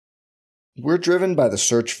We're driven by the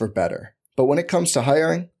search for better. But when it comes to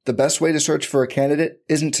hiring, the best way to search for a candidate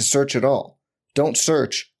isn't to search at all. Don't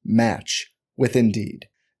search, match with Indeed.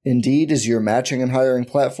 Indeed is your matching and hiring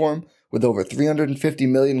platform with over 350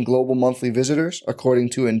 million global monthly visitors,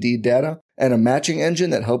 according to Indeed data, and a matching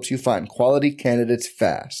engine that helps you find quality candidates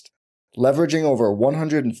fast. Leveraging over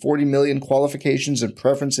 140 million qualifications and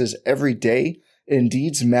preferences every day,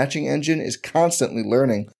 Indeed's matching engine is constantly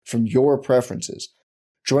learning from your preferences.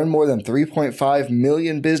 Join more than 3.5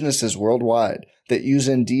 million businesses worldwide that use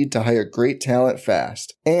Indeed to hire great talent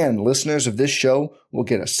fast. And listeners of this show will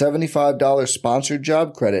get a $75 sponsored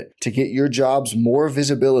job credit to get your jobs more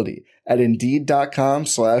visibility at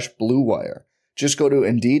Indeed.com/Blue Wire. Just go to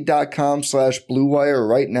Indeed.com/Blue Wire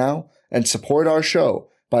right now and support our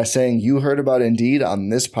show by saying you heard about Indeed on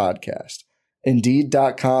this podcast.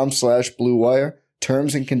 Indeed.com/Blue Wire.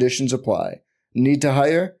 Terms and conditions apply. Need to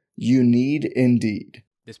hire? You need Indeed.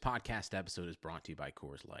 This podcast episode is brought to you by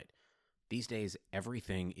Coors Light. These days,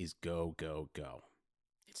 everything is go, go, go.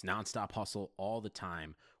 It's nonstop hustle all the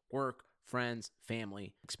time. Work, friends,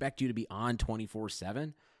 family, expect you to be on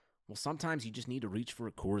 24/7. Well, sometimes you just need to reach for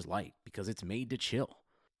a Coors Light because it's made to chill.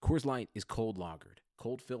 Coors Light is cold lagered,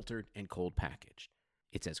 cold filtered, and cold packaged.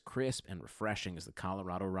 It's as crisp and refreshing as the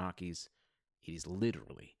Colorado Rockies. It is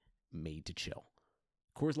literally made to chill.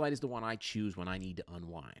 Coors Light is the one I choose when I need to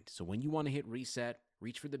unwind. So when you want to hit reset,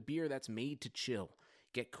 reach for the beer that's made to chill.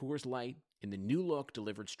 Get Coors Light in the new look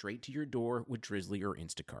delivered straight to your door with Drizzly or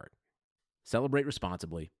Instacart. Celebrate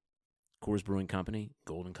responsibly. Coors Brewing Company,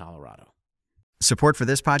 Golden, Colorado. Support for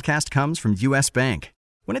this podcast comes from U.S. Bank.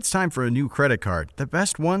 When it's time for a new credit card, the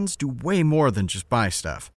best ones do way more than just buy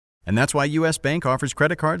stuff. And that's why U.S. Bank offers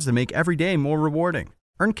credit cards that make every day more rewarding.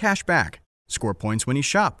 Earn cash back. Score points when you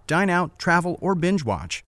shop, dine out, travel, or binge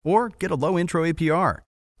watch. Or get a low intro APR.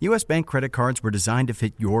 U.S. Bank credit cards were designed to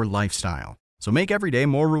fit your lifestyle. So make every day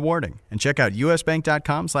more rewarding and check out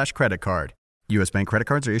usbank.com/credit card. U.S. Bank credit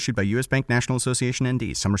cards are issued by U.S. Bank National Association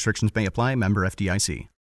ND. Some restrictions may apply. Member FDIC.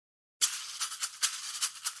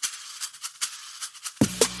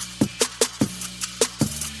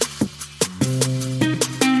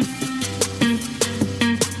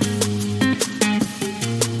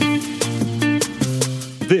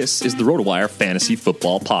 This is the RotoWire Fantasy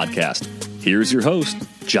Football Podcast. Here's your host,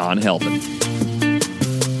 John Halpin.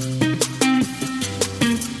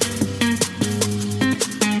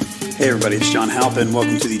 Hey everybody, it's John Halpin.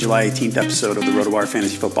 Welcome to the July 18th episode of the RotoWire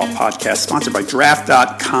Fantasy Football Podcast, sponsored by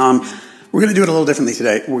Draft.com. We're going to do it a little differently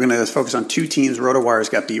today. We're going to focus on two teams. RotoWire's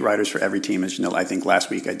got beat writers for every team. As you know, I think last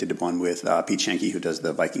week I did one with Pete Schenke, who does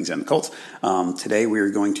the Vikings and the Colts. Today we are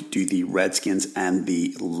going to do the Redskins and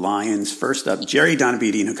the Lions. First up, Jerry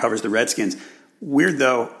Donabedian, who covers the Redskins. Weird,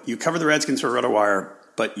 though, you cover the Redskins for RotoWire,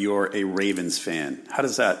 but you're a Ravens fan. How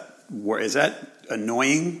does that work? Is that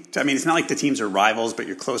annoying? I mean, it's not like the teams are rivals, but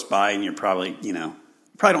you're close by and you're probably,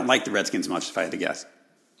 probably don't like the Redskins much, if I had to guess.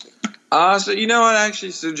 So you know what,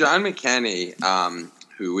 actually? So John McKinney,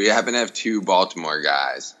 who we happen to have two Baltimore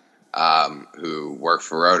guys who work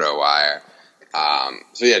for RotoWire.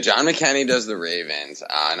 John McKinney does the Ravens,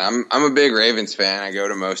 and I'm a big Ravens fan. I go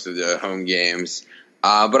to most of the home games,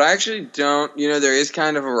 but I actually don't. There is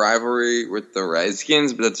kind of a rivalry with the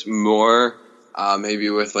Redskins, but it's more maybe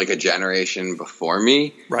with like a generation before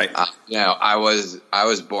me. Right. I was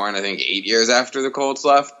born, I think, 8 years after the Colts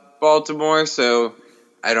left Baltimore, so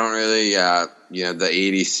I don't really, the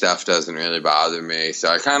 80s stuff doesn't really bother me. So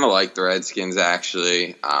I kind of like the Redskins,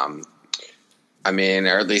 actually. Or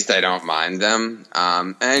at least I don't mind them.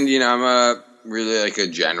 I'm a really like a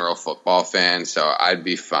general football fan, so I'd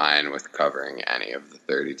be fine with covering any of the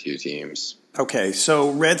 32 teams. Okay,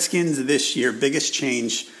 so Redskins this year, biggest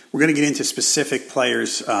change. We're going to get into specific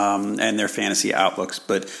players and their fantasy outlooks,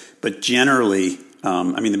 but generally,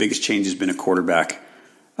 the biggest change has been a quarterback.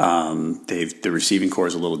 The receiving core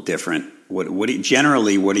is a little different. What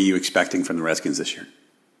are you expecting from the Redskins this year?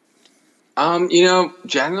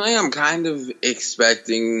 Generally I'm kind of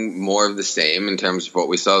expecting more of the same in terms of what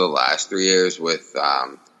we saw the last 3 years with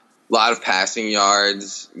a lot of passing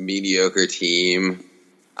yards, mediocre team.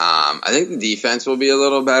 I think the defense will be a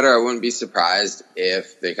little better. I wouldn't be surprised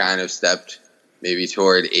if they kind of stepped maybe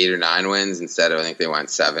toward 8 or 9 wins instead of, I think they went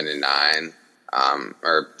 7 and 9.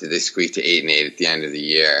 Or did they squeak to 8 and 8 at the end of the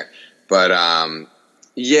year? But I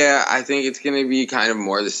think it's going to be kind of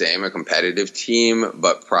more the same, a competitive team,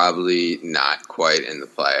 but probably not quite in the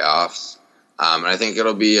playoffs. And I think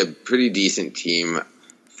it'll be a pretty decent team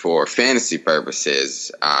for fantasy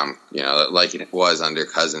purposes, like it was under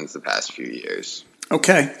Cousins the past few years.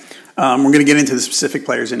 Okay. We're going to get into the specific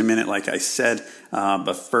players in a minute, like I said.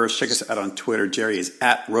 But first, check us out on Twitter. Jerry is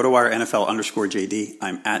at RotowireNFL_JD.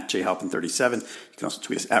 I'm at JHalpin37. You can also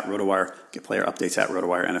tweet us at RotoWire, get player updates at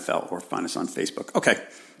RotowireNFL, or find us on Facebook. Okay,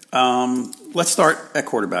 let's start at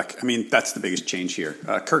quarterback. I mean, that's the biggest change here.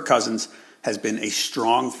 Kirk Cousins has been a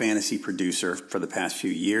strong fantasy producer for the past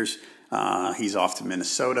few years. He's off to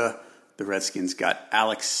Minnesota. The Redskins got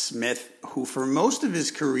Alex Smith, who for most of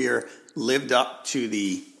his career lived up to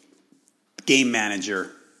the game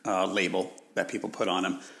manager label that people put on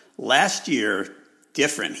him. Last year,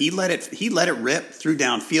 different. He let it rip, threw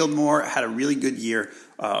downfield more, had a really good year.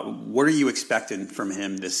 What are you expecting from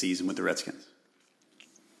him this season with the Redskins?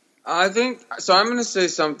 I think so. I'm going to say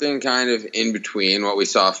something kind of in between what we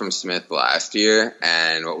saw from Smith last year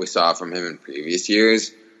and what we saw from him in previous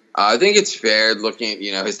years. I think it's fair looking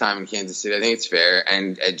at his time in Kansas City. I think it's fair,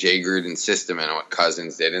 and at Jay Gruden's system and what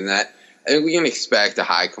Cousins did in that. I think we can expect a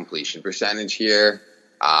high completion percentage here,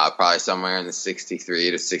 probably somewhere in the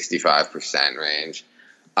 63 to 65% range.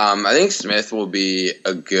 I think Smith will be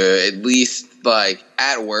a good, at least like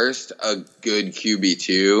at worst, a good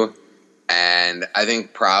QB2. And I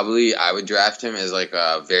think probably I would draft him as like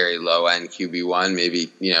a very low end QB1,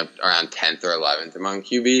 maybe, around 10th or 11th among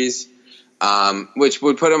QBs, which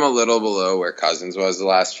would put him a little below where Cousins was the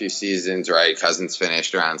last few seasons, right? Cousins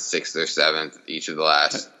finished around 6th or 7th each of the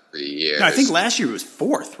last 3 years. No, I think last year was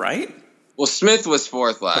 4th, right? Well, Smith was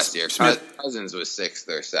 4th last year. Smith. Cousins was 6th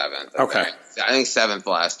or 7th. Okay. I think 7th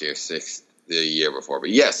last year, 6th the year before. But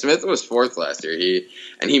yeah, Smith was 4th last year.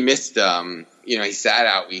 He missed, he sat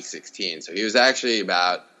out week 16. So he was actually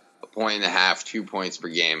about 1.5, 2 points per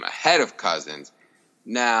game ahead of Cousins.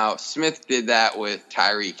 Now, Smith did that with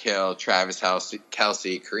Tyreek Hill, Travis Kelce,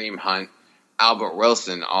 Kareem Hunt, Albert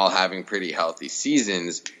Wilson all having pretty healthy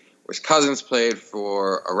seasons. Whereas Cousins played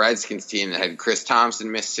for a Redskins team that had Chris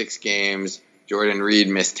Thompson miss 6 games, Jordan Reed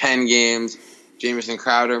missed 10 games, Jamison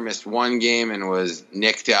Crowder missed 1 game and was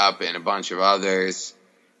nicked up in a bunch of others.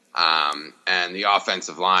 And the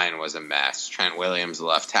offensive line was a mess. Trent Williams, the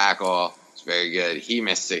left tackle, was very good. He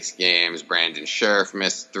missed 6 games. Brandon Scherf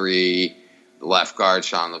missed 3. The left guard,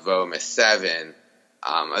 Sean Laveau, missed 7.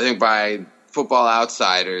 I think by Football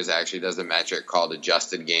Outsiders actually does a metric called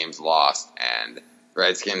adjusted games lost, and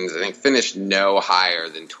Redskins, I think, finished no higher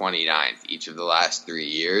than 29th each of the last 3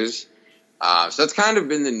 years. So that's kind of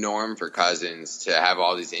been the norm for Cousins to have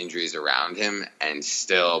all these injuries around him and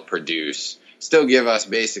still produce, still give us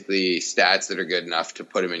basically stats that are good enough to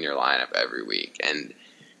put him in your lineup every week. And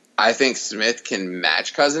I think Smith can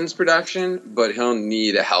match Cousins' production, but he'll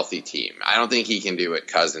need a healthy team. I don't think he can do what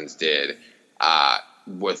Cousins did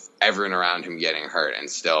with everyone around him getting hurt and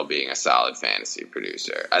still being a solid fantasy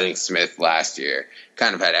producer. I think Smith last year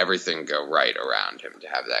kind of had everything go right around him to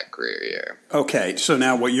have that career year. Okay, so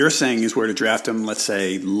now what you're saying is where to draft him, let's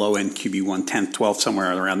say low-end QB1, 10th, 12th,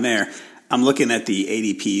 somewhere around there. I'm looking at the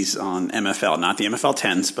ADPs on MFL, not the MFL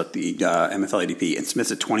 10s, but the MFL ADP, and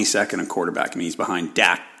Smith's at 22nd in quarterback. I mean, he's behind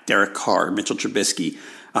Dak, Derek Carr, Mitchell Trubisky.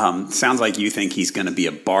 Sounds like you think he's going to be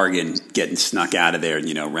a bargain getting snuck out of there,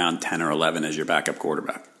 round 10 or 11 as your backup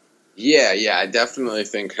quarterback. Yeah, I definitely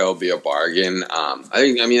think he'll be a bargain. I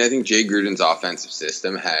think Jay Gruden's offensive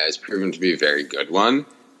system has proven to be a very good one.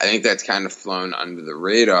 I think that's kind of flown under the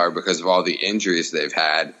radar because of all the injuries they've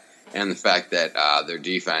had and the fact that their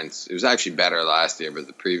defense, it was actually better last year, but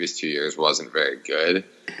the previous 2 years wasn't very good.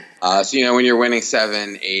 So, when you're winning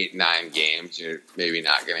 7, 8, 9 games, you're maybe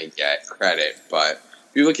not going to get credit. But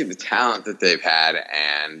if you look at the talent that they've had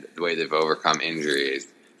and the way they've overcome injuries,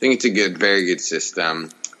 I think it's a very good system.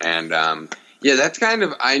 And, that's kind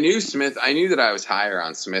of – I knew that I was higher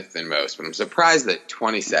on Smith than most, but I'm surprised that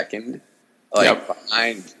 22nd,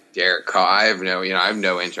 behind Derek Carr. I have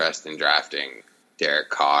no interest in drafting Derek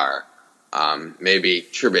Carr. Maybe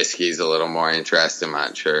Trubisky's a little more interesting. I'm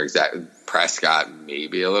not sure exactly. Prescott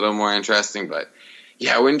maybe a little more interesting, but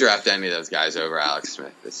I wouldn't draft any of those guys over Alex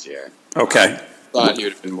Smith this year. Okay. Thought he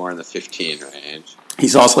would have been more in the 15 range.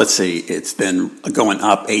 He's also, let's see, it's been going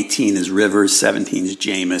up. 18 is Rivers, 17 is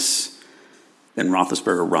Jameis, then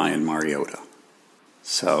Roethlisberger, Ryan, Mariota.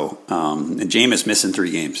 So, and Jameis missing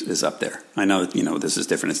 3 games is up there. I know that, this is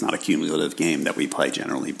different. It's not a cumulative game that we play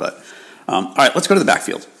generally, but all right, let's go to the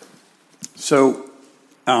backfield. So,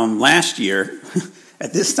 last year,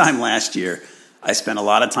 at this time last year, I spent a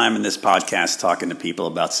lot of time in this podcast talking to people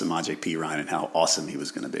about Samaje Perine and how awesome he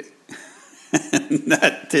was going to be. And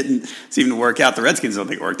that didn't seem to work out. The Redskins don't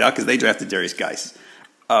think it worked out because they drafted Darius Geis.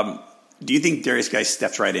 Do you think Darius Geis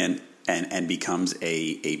steps right in and becomes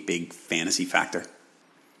a big fantasy factor?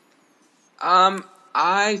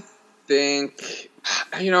 I think,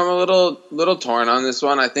 I'm a little torn on this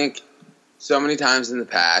one. I think so many times in the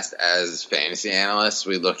past, as fantasy analysts,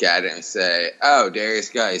 we look at it and say, oh, Darius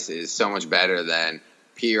Geis is so much better than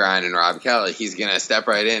P. Ryan and Rob Kelly. He's going to step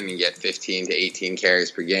right in and get 15 to 18 carries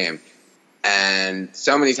per game. And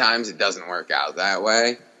so many times it doesn't work out that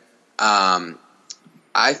way. I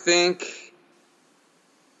think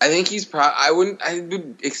he's I would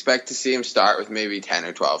expect to see him start with maybe 10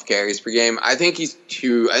 or 12 carries per game. I think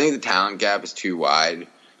the talent gap is too wide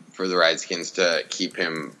for the Redskins to keep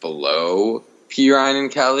him below P. Ryan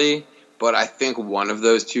and Kelly. But I think one of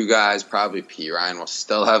those two guys, probably P. Ryan, will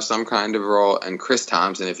still have some kind of role. And Chris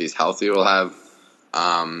Thompson, if he's healthy, will have,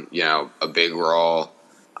 a big role.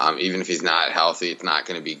 Even if he's not healthy, it's not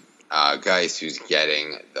going to be Geis who's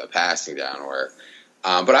getting the passing down work.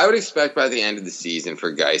 But I would expect by the end of the season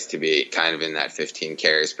for Geis to be kind of in that 15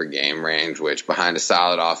 carries per game range, which behind a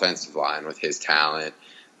solid offensive line with his talent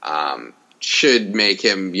should make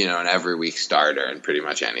him, an every week starter in pretty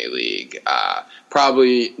much any league.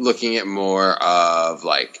 Probably looking at more of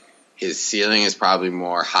his ceiling is probably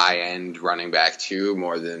more high end running back 2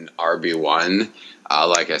 more than RB1.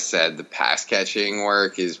 Like I said, the pass catching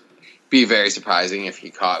work be very surprising if he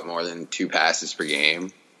caught more than 2 passes per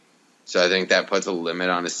game. So I think that puts a limit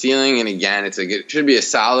on his ceiling. And again, it should be a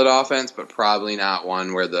solid offense, but probably not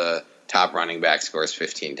one where the top running back scores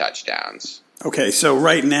 15 touchdowns. Okay, so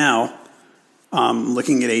right now,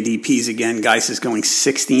 looking at ADPs again, Geis is going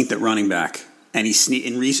 16th at running back, and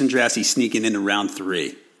in recent drafts he's sneaking into round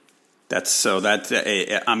 3.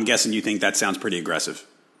 I'm guessing you think that sounds pretty aggressive.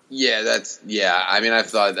 Yeah, I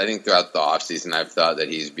think throughout the offseason I've thought that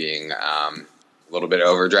he's being a little bit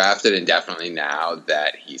overdrafted, and definitely now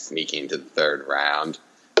that he's sneaking to the 3rd round.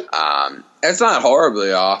 It's not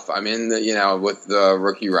horribly off. I mean, with the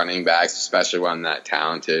rookie running backs, especially one that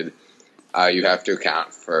talented, you have to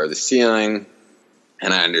account for the ceiling,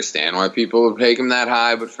 and I understand why people would take him that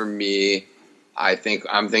high, but for me,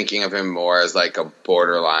 I'm thinking of him more as a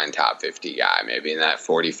borderline top 50 guy, maybe in that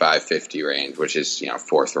 45-50 range, which is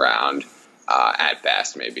 4th round at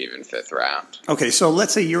best, maybe even 5th round. Okay, so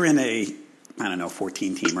let's say you're in a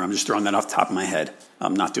 14-teamer. I'm just throwing that off the top of my head.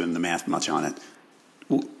 I'm not doing the math much on it.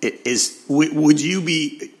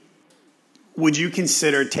 Would you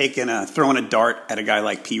consider throwing a dart at a guy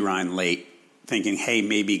like P. Ryan late, thinking, hey,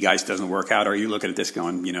 maybe Geis doesn't work out? Or are you looking at this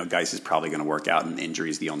going, Geis is probably going to work out and injury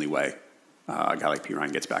is the only way a guy like P.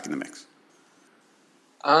 Ryan gets back in the mix?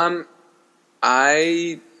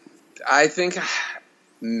 I think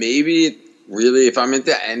maybe really if I'm at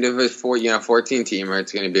the end of a 14-teamer,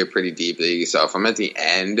 it's going to be a pretty deep league. So if I'm at the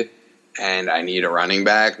end and I need a running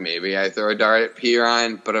back, maybe I throw a dart at P.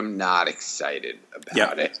 Ryan, but I'm not excited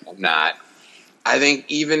about it. I'm not. I think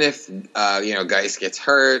even if Geis gets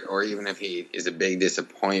hurt, or even if he is a big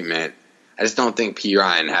disappointment, I just don't think P.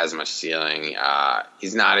 Ryan has much ceiling.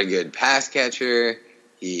 He's not a good pass catcher.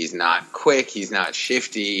 He's not quick. He's not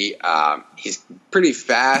shifty. He's pretty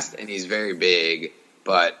fast and he's very big.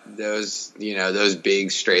 But those big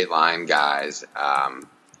straight line guys, I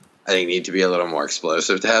think need to be a little more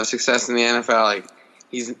explosive to have success in the NFL.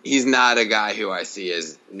 He's not a guy who I see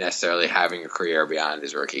as necessarily having a career beyond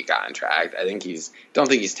his rookie contract. Don't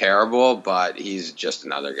think he's terrible, but he's just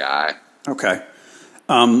another guy. Okay.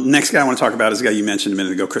 Next guy I want to talk about is a guy you mentioned a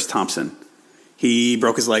minute ago, Chris Thompson. He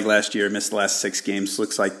broke his leg last year, missed the last 6 games.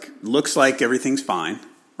 Looks like everything's fine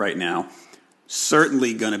right now.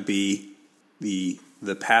 Certainly going to be the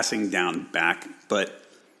passing down back, but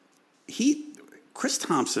Chris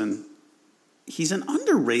Thompson, he's an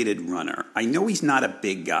underrated runner. I know he's not a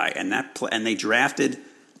big guy, and they drafted,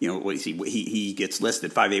 what is he gets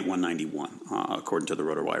listed 5'8", 191, according to the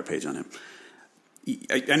RotoWire page on him.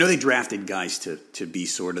 I know they drafted guys to be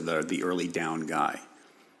sort of the early down guy.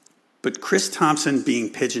 But Chris Thompson being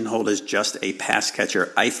pigeonholed as just a pass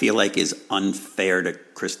catcher, I feel like is unfair to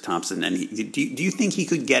Chris Thompson. And do you think he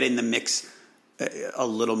could get in the mix a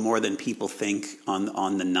little more than people think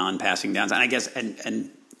on the non-passing downs? And I guess, and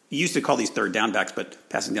you used to call these 3rd down backs, but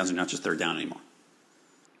passing downs are not just 3rd down anymore.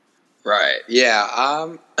 Right.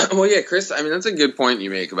 Yeah. Well, yeah, Chris, I mean, that's a good point you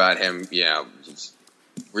make about him.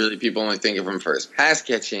 Really, people only think of him for his pass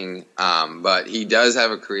catching, but he does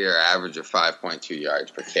have a career average of 5.2 yards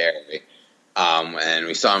per carry. And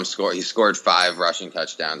we saw him score. He scored 5 rushing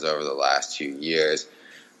touchdowns over the last 2 years.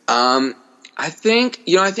 I think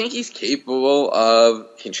he's capable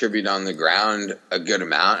of contributing on the ground a good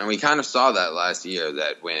amount, and we kind of saw that last year.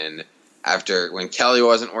 That when Kelly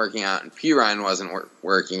wasn't working out and P. Ryan wasn't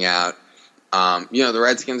working out, the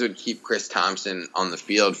Redskins would keep Chris Thompson on the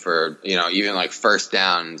field for even first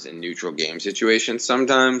downs in neutral game situations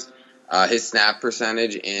sometimes. His snap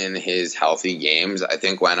percentage in his healthy games, I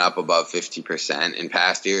think, went up above 50%. In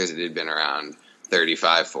past years, it had been around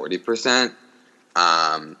 35-40%.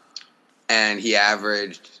 And he had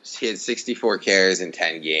 64 carries in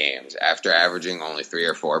 10 games after averaging only 3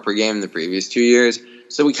 or 4 per game the previous 2 years.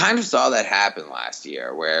 So we kind of saw that happen last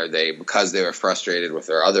year, where because they were frustrated with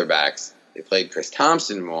their other backs, they played Chris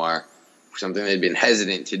Thompson more, something they'd been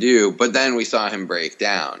hesitant to do. But then we saw him break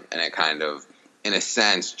down, and it kind of, in a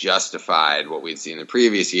sense, justified what we'd seen in the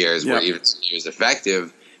previous years, where even if he was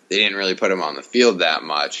effective, they didn't really put him on the field that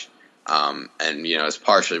much. And, it's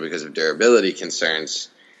partially because of durability concerns,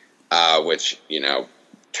 which,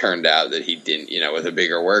 turned out that he didn't, with a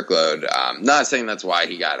bigger workload. Not saying that's why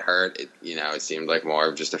he got hurt. It seemed like more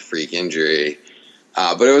of just a freak injury.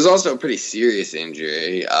 But it was also a pretty serious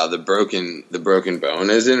injury. The broken bone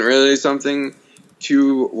isn't really something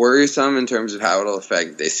too worrisome in terms of how it'll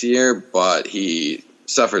affect this year, but he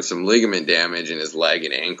suffered some ligament damage in his leg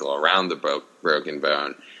and ankle around the broken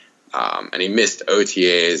bone. And he missed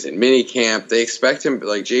OTAs and minicamp. They expect him,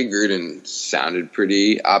 like Jay Gruden sounded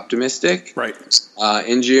pretty optimistic. Right.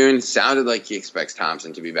 In June, sounded like he expects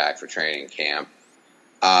Thompson to be back for training camp.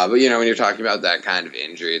 But, when you're talking about that kind of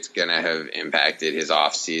injury, it's going to have impacted his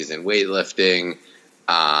off-season weightlifting,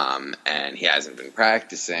 and he hasn't been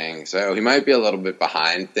practicing. So he might be a little bit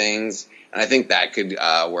behind things, and I think that could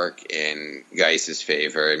work in Geis's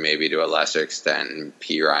favor and maybe to a lesser extent in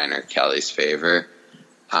P. Ryan or Kelly's favor.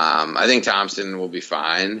 I think Thompson will be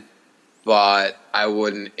fine, but I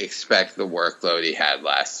wouldn't expect the workload he had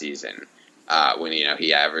last season when,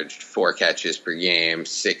 he averaged 4 catches per game,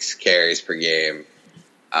 6 carries per game.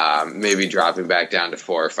 Maybe dropping back down to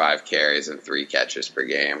 4 or 5 carries and 3 catches per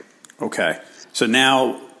game. Okay. So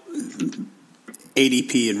now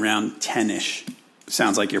ADP in round 10-ish.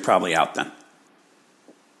 Sounds like you're probably out then.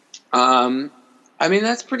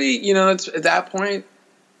 That's pretty, it's at that point,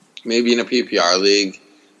 maybe in a PPR league.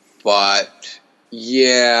 But,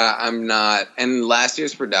 yeah, I'm not. And last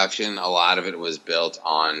year's production, a lot of it was built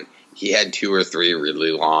on he had 2 or 3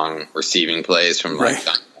 really long receiving plays from,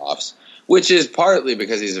 dump-offs. Which is partly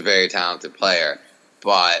because he's a very talented player,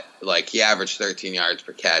 but he averaged 13 yards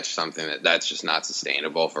per catch, something that's just not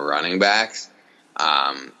sustainable for running backs.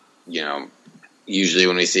 Usually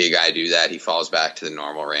when we see a guy do that, he falls back to the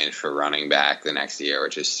normal range for running back the next year,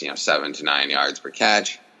 which is 7 to 9 yards per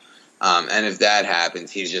catch. And if that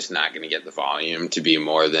happens, he's just not going to get the volume to be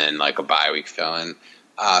more than a bye week fill-in.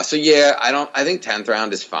 I think 10th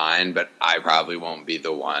round is fine, but I probably won't be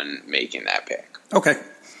the one making that pick. Okay.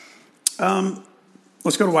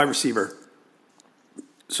 Let's go to wide receiver.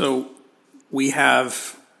 So we're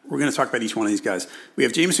going to talk about each one of these guys. We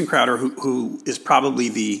have Jamison Crowder, who is probably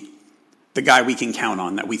the guy we can count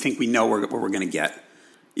on, that we think we know what we're going to get.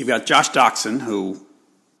 You've got Josh Doctson, who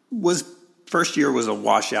first year was a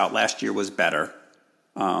washout. Last year was better.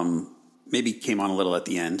 Maybe came on a little at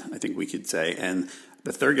the end, I think we could say. And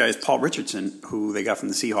the third guy is Paul Richardson, who they got from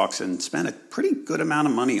the Seahawks and spent a pretty good amount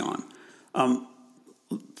of money on.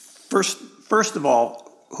 First of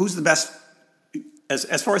all, who's the best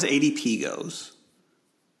as far as ADP goes?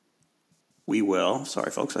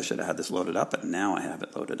 Sorry, folks, I should have had this loaded up, but now I have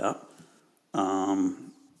it loaded up.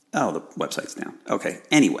 The website's down. Okay.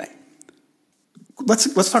 Anyway,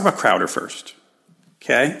 let's talk about Crowder first.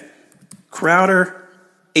 Okay, Crowder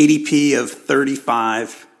ADP of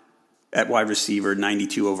 35 at wide receiver,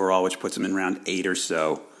 92 overall, which puts him in round 8 or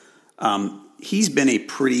so. He's been a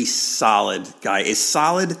pretty solid guy. Is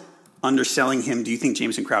solid underselling him? Do you think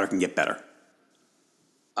Jamison Crowder can get better?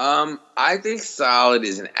 I think solid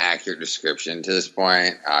is an accurate description to this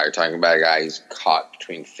point. You're talking about a guy who's caught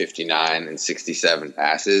between 59 and 67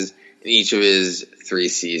 passes in each of his 3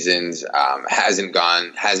 seasons. Hasn't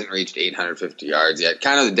reached 850 yards yet.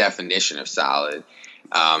 Kind of the definition of solid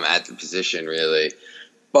at the position, really.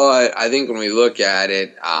 But I think when we look at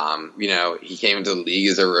it, he came into the league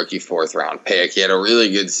as a rookie 4th-round pick. He had a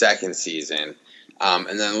really good second season.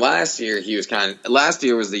 And then last year, last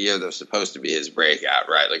year was the year that was supposed to be his breakout,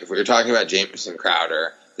 right? If we were talking about Jamison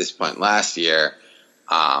Crowder at this point last year,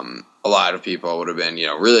 a lot of people would have been,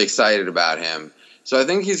 really excited about him. So I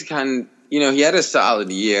think he's he had a solid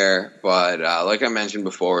year, but like I mentioned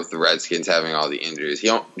before, with the Redskins having all the injuries,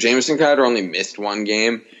 Jamison Crowder only missed 1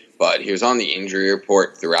 game. But he was on the injury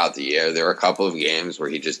report throughout the year. There were a couple of games where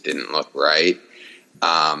he just didn't look right.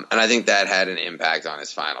 And I think that had an impact on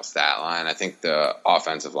his final stat line. I think the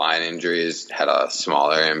offensive line injuries had a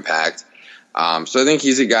smaller impact. So I think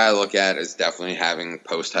he's a guy I look at as definitely having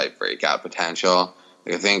post-hype breakout potential.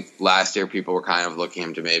 I think last year people were kind of looking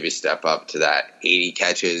him to maybe step up to that 80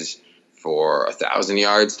 catches for 1,000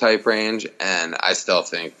 yards type range, and I still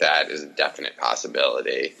think that is a definite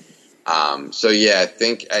possibility. I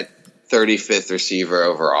think at 35th receiver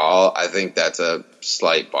overall, I think that's a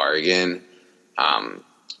slight bargain.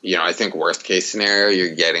 I think worst case scenario,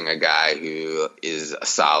 you're getting a guy who is a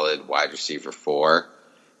solid wide receiver 4,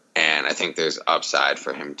 and I think there's upside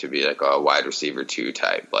for him to be like a wide receiver 2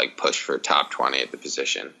 type, like push for top 20 at the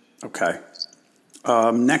position. Okay.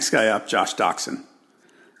 Next guy up, Josh Doctson.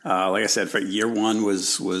 Like I said, for year one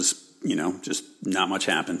was just not much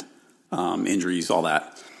happened. Injuries, all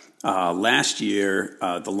that. Last year,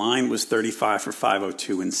 the line was 35 for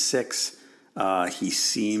 502 and 6. He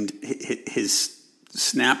seemed his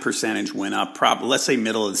snap percentage went up. Let's say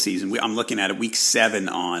middle of the season. I'm looking at it week 7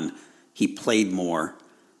 on. He played more.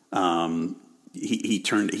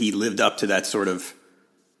 He lived up to that sort of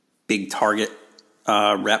big target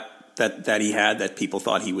rep that he had, that people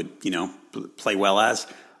thought he would play well as.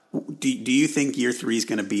 Do you think year 3 is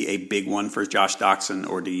going to be a big one for Josh Doctson,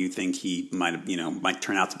 or do you think he might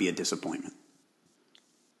turn out to be a disappointment?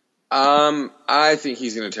 I think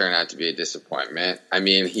he's going to turn out to be a disappointment. I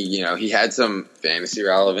mean, he had some fantasy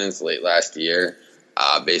relevance late last year,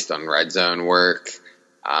 based on red zone work.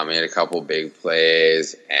 He had a couple big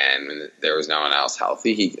plays, and there was no one else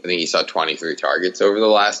healthy. I think he saw 23 targets over the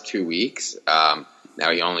last 2 weeks. Now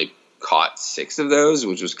he only caught 6 of those,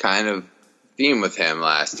 which was kind of theme with him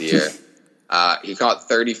last year. He caught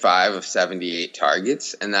 35 of 78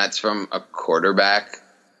 targets, and that's from a quarterback,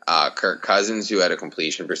 Kirk Cousins, who had a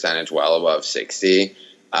completion percentage well above 60.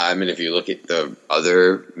 If you look at the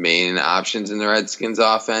other main options in the Redskins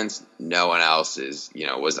offense, no one else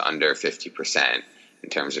was under 50% in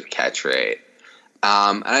terms of catch rate.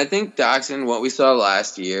 And I think Doctson, what we saw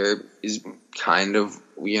last year is kind of,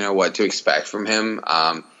 what to expect from him.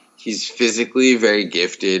 He's physically very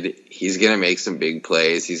gifted. He's going to make some big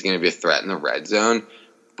plays. He's going to be a threat in the red zone,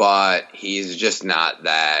 but he's just not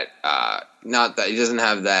that he doesn't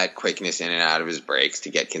have that quickness in and out of his breaks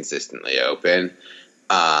to get consistently open.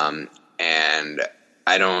 And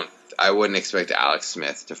I wouldn't expect Alex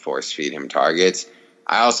Smith to force feed him targets.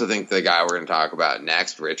 I also think the guy we're going to talk about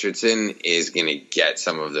next, Richardson, is going to get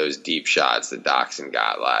some of those deep shots that Doctson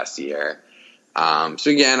got last year.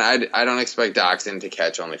 Again, I don't expect Doctson to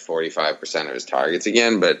catch only 45% of his targets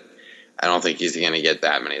again, but I don't think he's going to get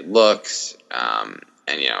that many looks.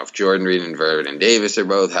 If Jordan Reed and Vernon Davis are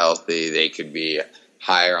both healthy, they could be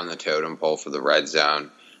higher on the totem pole for the red zone.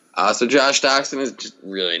 So Josh Doctson is just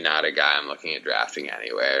really not a guy I'm looking at drafting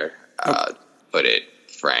anywhere, put it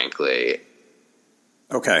frankly.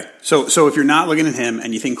 Okay. So if you're not looking at him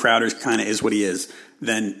and you think Crowder's kind of is what he is,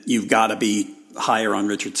 then you've got to be higher on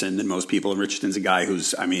Richardson than most people. And Richardson's a guy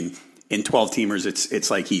who's, in 12 teamers,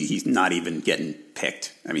 it's like he's not even getting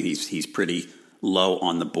picked. He's pretty low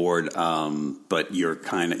on the board. But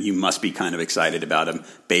you must be kind of excited about him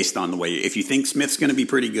based on the way, if you think Smith's going to be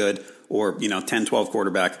pretty good or, 10-12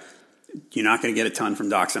 quarterback, you're not going to get a ton from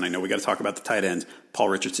Doctson. I know we got to talk about the tight ends. Paul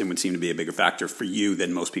Richardson would seem to be a bigger factor for you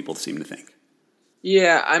than most people seem to think.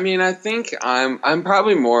 Yeah, I think I'm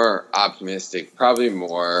probably more optimistic, probably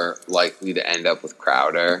more likely to end up with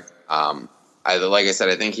Crowder. Like I said,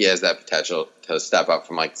 I think he has that potential to step up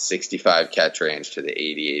from like 65 catch range to the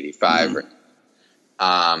 80-85 range.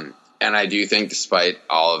 And I do think, despite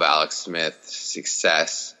all of Alex Smith's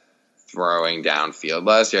success throwing downfield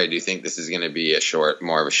last year, I do think this is going to be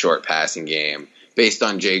more of a short passing game, based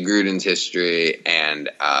on Jay Gruden's history and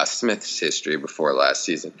Smith's history before last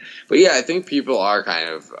season. But yeah, I think people are kind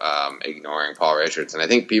of ignoring Paul Richardson. I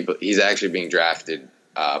think he's actually being drafted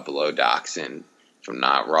below Doctson, if I'm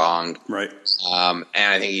not wrong. Right. And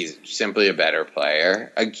I think he's simply a better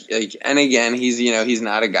player. And again, he's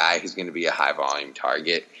not a guy who's going to be a high volume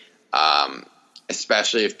target,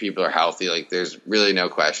 especially if people are healthy. Like, there's really no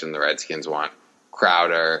question the Redskins want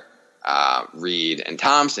Crowder, Reed, and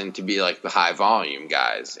Thompson to be like the high volume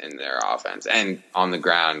guys in their offense and on the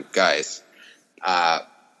ground guys.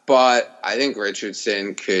 But I think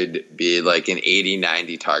Richardson could be like an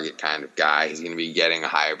 80-90 target kind of guy. He's going to be getting a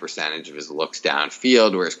higher percentage of his looks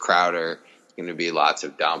downfield, whereas Crowder is going to be lots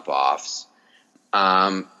of dump offs.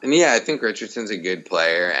 And yeah, I think Richardson's a good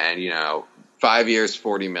player, and 5 years,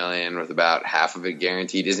 $40 million with about half of it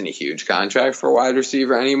guaranteed isn't a huge contract for a wide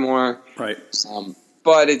receiver anymore. Right.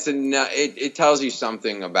 But it tells you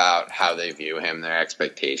something about how they view him, their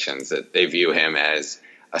expectations, that they view him as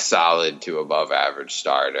a solid to above average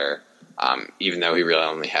starter, even though he really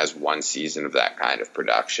only has one season of that kind of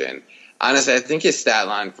production. Honestly, I think his stat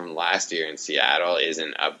line from last year in Seattle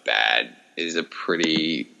isn't is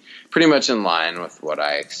pretty much in line with what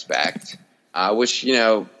I expect, which,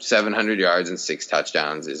 700 yards and 6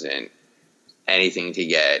 touchdowns isn't anything to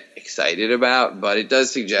get excited about, but it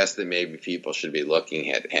does suggest that maybe people should be looking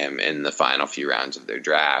at him in the final few rounds of their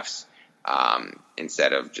drafts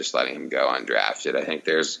instead of just letting him go undrafted. I think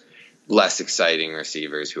there's less exciting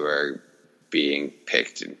receivers who are being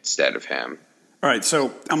picked instead of him. All right,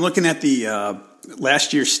 so I'm looking at the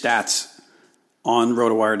last year's stats on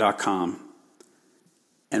rotowire.com,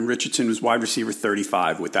 and Richardson was wide receiver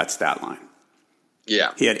 35 with that stat line.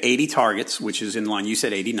 Yeah. He had 80 targets, which is in line. You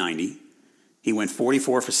said 80-90. He went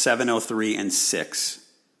 44 for 703 and 6.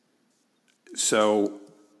 So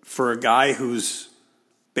for a guy who's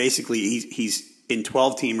basically he's in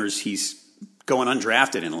 12-teamers, he's going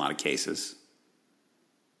undrafted in a lot of cases.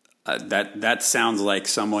 That sounds like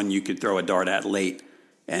someone you could throw a dart at late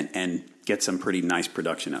and get some pretty nice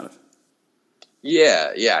production out of.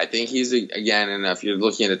 Yeah. I think he's, again, and if you're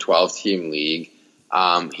looking at a 12-team league,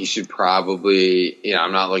 he should probably,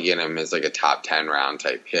 I'm not looking at him as like a top 10 round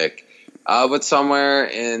type pick, but somewhere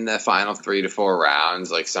in the final 3 to 4 rounds,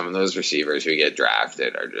 like some of those receivers who get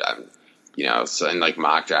drafted are, so in like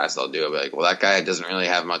mock drafts, they'll do it like, well, that guy doesn't really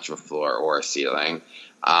have much of a floor or a ceiling.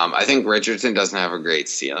 I think Richardson doesn't have a great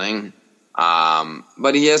ceiling,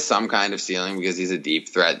 but he has some kind of ceiling because he's a deep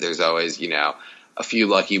threat. There's always, a few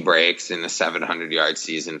lucky breaks in a 700-yard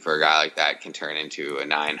season for a guy like that can turn into a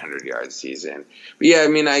 900-yard season. But yeah,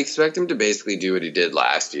 I expect him to basically do what he did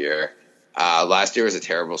last year. Last year was a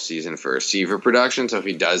terrible season for receiver production, so if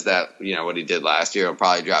he does that, what he did last year, he'll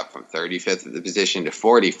probably drop from 35th at the position to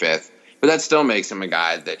 45th, but that still makes him a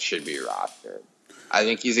guy that should be rostered. I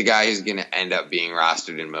think he's a guy who's going to end up being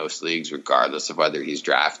rostered in most leagues regardless of whether he's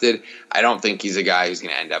drafted. I don't think he's a guy who's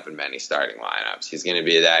going to end up in many starting lineups. He's going to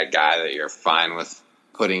be that guy that you're fine with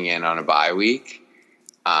putting in on a bye week.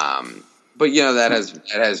 But, that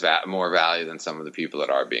has more value than some of the people that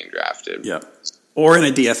are being drafted. Yeah. Or in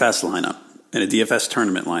a DFS lineup, in a DFS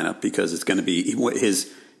tournament lineup, because it's going to be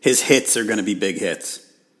his hits are going to be big hits.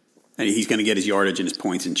 And he's going to get his yardage and his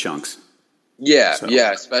points in chunks.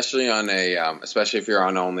 Yeah, especially on especially if you're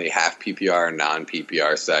on only half PPR and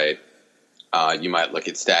non-PPR site, you might look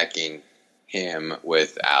at stacking him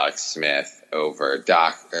with Alex Smith over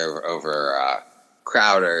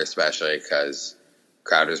Crowder, especially because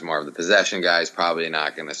Crowder's more of the possession guy. He's probably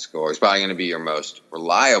not going to score. He's probably going to be your most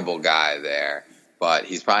reliable guy there, but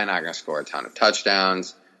he's probably not going to score a ton of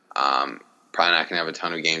touchdowns. Probably not going to have a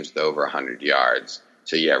ton of games with over 100 yards.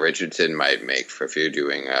 So, yeah, Richardson might make for if you're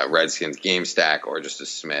doing a Redskins game stack or just a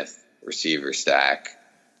Smith receiver stack.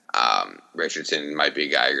 Richardson might be a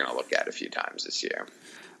guy you're going to look at a few times this year.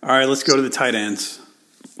 All right, let's go to the tight ends.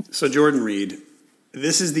 So, Jordan Reed.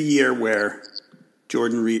 This is the year where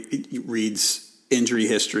Jordan Reed's injury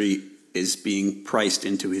history is being priced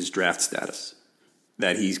into his draft status,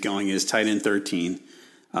 that he's going as tight end 13.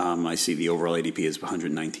 I see the overall ADP is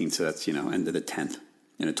 119, so that's, end of the 10th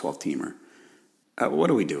in a 12-teamer. What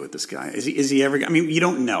do we do with this guy? Is he ever? You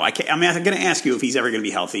don't know. I'm going to ask you if he's ever going to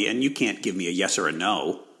be healthy, and you can't give me a yes or a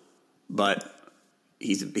no. But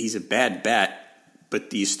he's a bad bet.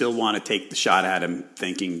 But do you still want to take the shot at him,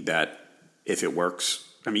 thinking that if it works,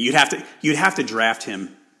 you'd have to draft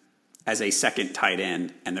him as a second tight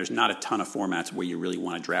end, and there's not a ton of formats where you really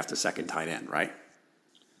want to draft a second tight end, right?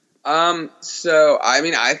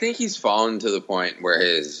 I think he's fallen to the point where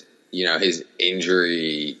his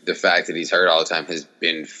injury, the fact that he's hurt all the time, has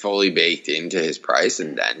been fully baked into his price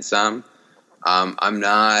and then some. I'm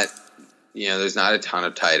not, there's not a ton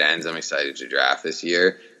of tight ends I'm excited to draft this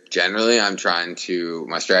year. Generally,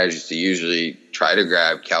 my strategy is to usually try to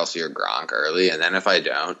grab Kelsey or Gronk early, and then if I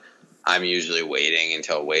don't, I'm usually waiting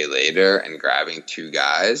until way later and grabbing two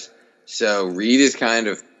guys. So Reed is kind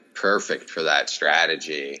of perfect for that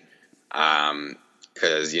strategy.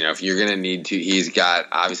 Because, if you're going to need to, he's got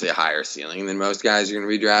obviously a higher ceiling than most guys you're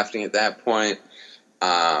going to be drafting at that point.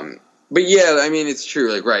 But yeah, it's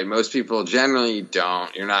true. Right, most people generally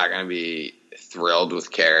you're not going to be thrilled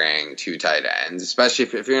with carrying two tight ends, especially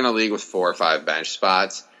if you're in a league with 4 or 5 bench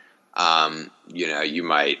spots. You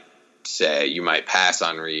might pass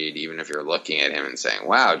on Reed even if you're looking at him and saying,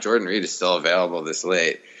 wow, Jordan Reed is still available this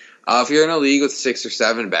late. If you're in a league with 6 or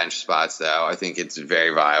 7 bench spots, though, I think it's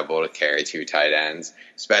very viable to carry 2 tight ends,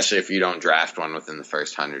 especially if you don't draft one within the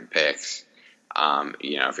first 100 picks.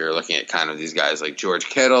 If you're looking at kind of these guys like George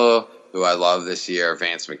Kittle, who I love this year,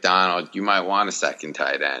 Vance McDonald, you might want a second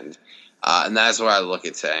tight end. And that's where I look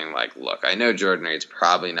at saying, look, I know Jordan Reed's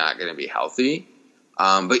probably not going to be healthy,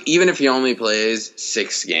 but even if he only plays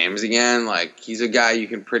 6 games again, he's a guy you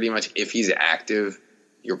can pretty much, if he's active,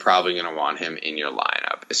 you're probably going to want him in your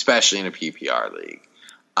lineup, especially in a PPR league.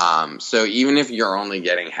 So even if you're only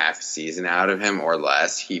getting half a season out of him or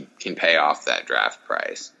less, he can pay off that draft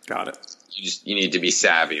price. Got it. you need to be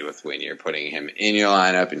savvy with when you're putting him in your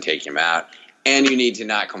lineup and take him out, and you need to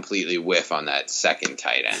not completely whiff on that second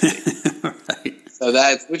tight end. Right. So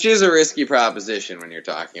which is a risky proposition when you're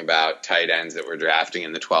talking about tight ends that we're drafting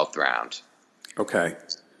in the 12th round. Okay.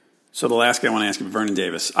 So the last guy I want to ask you, Vernon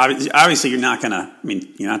Davis. Obviously, you're not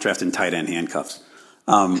drafting tight end handcuffs.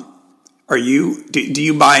 Do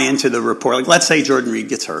you buy into the report? Like, let's say Jordan Reed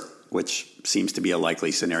gets hurt, which seems to be a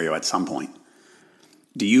likely scenario at some point.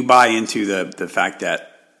 Do you buy into the fact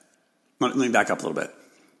that, let me back up a little bit.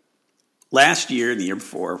 Last year and the year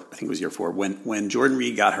before, I think it was year 4, when Jordan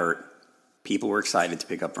Reed got hurt, people were excited to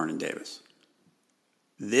pick up Vernon Davis.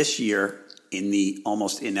 This year, in the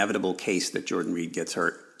almost inevitable case that Jordan Reed gets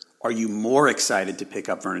hurt, are you more excited to pick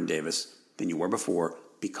up Vernon Davis than you were before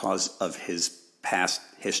because of his past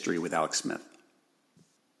history with Alex Smith?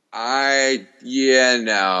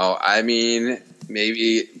 No. I mean,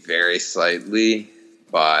 maybe very slightly,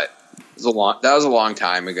 but that was a long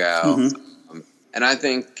time ago. Mm-hmm. And I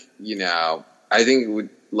think,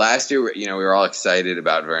 last year, we were all excited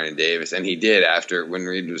about Vernon Davis, and he did when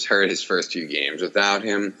Reed was hurt his first 2 games without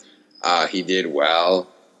him. He did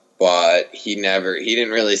well, but he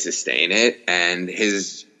didn't really sustain it, and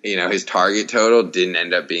his target total didn't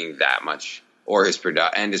end up being that much, or his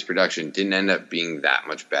production didn't end up being that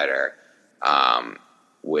much better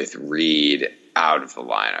with Reed out of the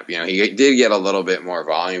lineup. He did get a little bit more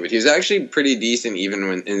volume, but he was actually pretty decent even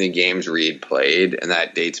when in the games Reed played, and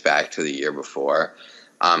that dates back to the year before.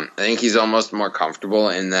 I think he's almost more comfortable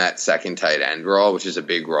in that second tight end role, which is a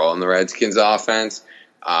big role in the Redskins offense,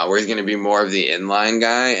 where he's going to be more of the inline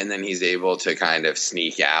guy, and then he's able to kind of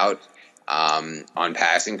sneak out on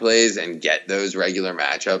passing plays and get those regular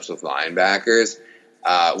matchups with linebackers.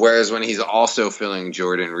 Whereas when he's also filling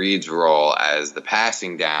Jordan Reed's role as the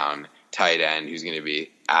passing down tight end who's going to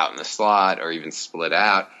be out in the slot or even split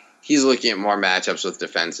out, he's looking at more matchups with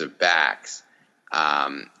defensive backs.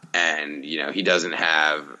 And he doesn't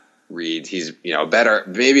have Reed. He's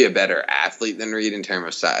maybe a better athlete than Reed in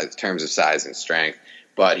terms of size and strength,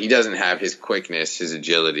 but he doesn't have his quickness, his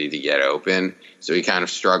agility to get open. So he kind of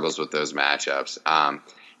struggles with those matchups. And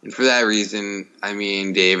for that reason, I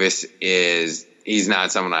mean, Davis he's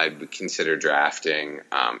not someone I'd consider drafting,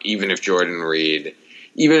 even if Jordan Reed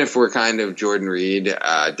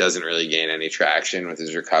doesn't really gain any traction with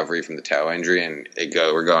his recovery from the toe injury, and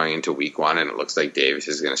we're going into week 1, and it looks like Davis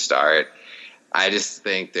is going to start. I just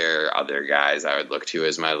think there are other guys I would look to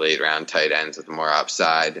as my late round tight ends with more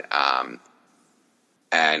upside. I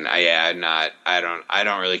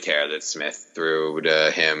don't really care that Smith threw to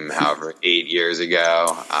him, 8 years ago.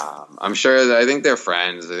 I think they're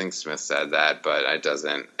friends. I think Smith said that, but it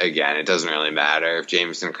doesn't really matter. If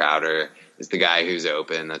Jamison Crowder is the guy who's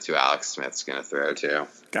open, that's who Alex Smith's going to throw to.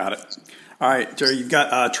 Got it. All right, Jerry, you've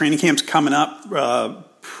got training camps coming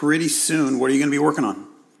up pretty soon. What are you going to be working on?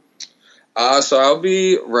 So I'll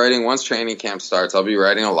be writing, once training camp starts, I'll be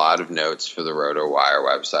writing a lot of notes for the RotoWire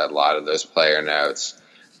website, a lot of those player notes.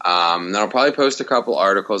 Then I'll probably post a couple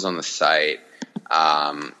articles on the site.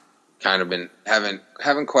 Haven't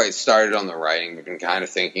quite started on the writing, but been kind of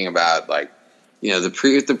thinking about the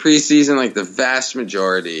preseason, the vast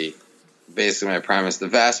majority. Basically, my premise: the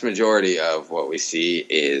vast majority of what we see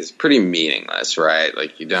is pretty meaningless, right?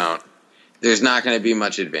 There's not going to be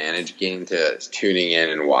much advantage gained to tuning in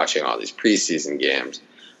and watching all these preseason games.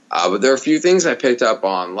 But there are a few things I picked up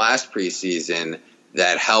on last preseason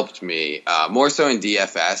that helped me, more so in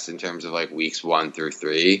DFS in terms of weeks 1 through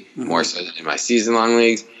 3, mm-hmm. more so than in my season-long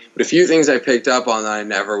leagues. But a few things I picked up on that I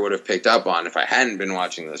never would have picked up on if I hadn't been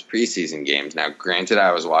watching those preseason games. Now, granted,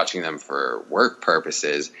 I was watching them for work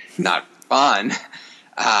purposes, not fun.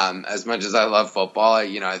 As much as I love football, I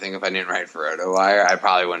think if I didn't write for RotoWire, I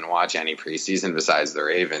probably wouldn't watch any preseason besides the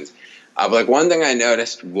Ravens. But one thing I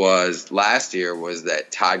noticed last year was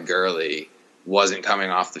that Todd Gurley wasn't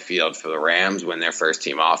coming off the field for the Rams when their first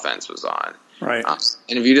team offense was on. Right.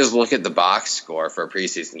 And if you just look at the box score for a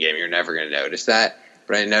preseason game, you're never going to notice that.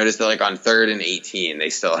 But I noticed that on 3rd and 18,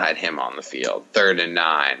 they still had him on the field. 3rd and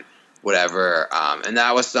 9, whatever. And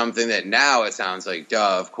that was something that now it sounds like,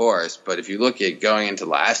 duh, of course. But if you look at going into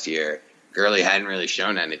last year, Gurley hadn't really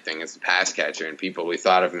shown anything as a pass catcher. And we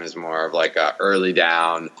thought of him as more of a early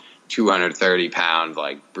down, 230-pound,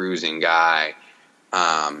 bruising guy.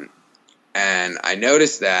 And I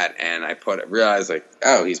noticed that, and I realized,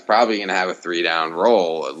 he's probably going to have a 3-down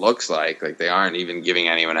role, it looks like. They aren't even giving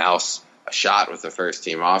anyone else a shot with the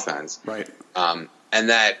first-team offense. Right. And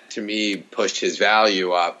that, to me, pushed his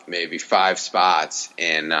value up maybe 5 spots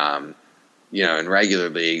in in regular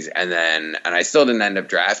leagues. And I still didn't end up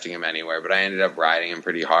drafting him anywhere, but I ended up riding him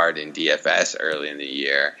pretty hard in DFS early in the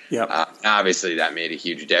year. Yep. Obviously that made a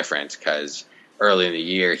huge difference because early in the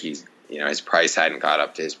year, his price hadn't caught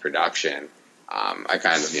up to his production. I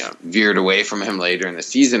kind of, veered away from him later in the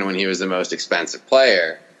season when he was the most expensive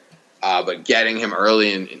player. But getting him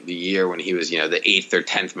early in the year when he was, the 8th or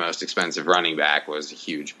 10th most expensive running back was a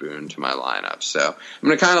huge boon to my lineup. So I'm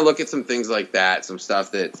going to kind of look at some things like that, some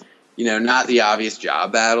stuff that, not the obvious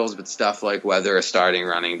job battles, but stuff like whether a starting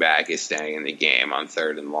running back is staying in the game on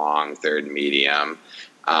 3rd and long, 3rd and medium,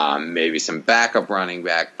 maybe some backup running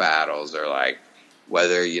back battles, or like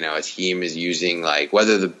whether, a team is using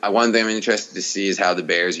one thing I'm interested to see is how the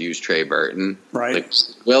Bears use Trey Burton. Right.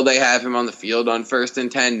 Will they have him on the field on 1st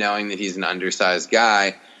and 10 knowing that he's an undersized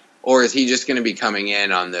guy, or is he just going to be coming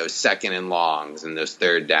in on those 2nd and longs and those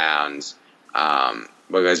 3rd downs?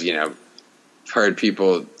 Because, heard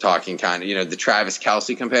people talking kind of, the Travis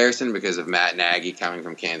Kelce comparison because of Matt Nagy coming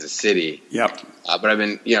from Kansas City. Yep. But I've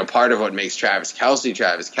been, part of what makes Travis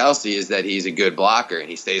Kelce is that he's a good blocker and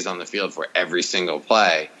he stays on the field for every single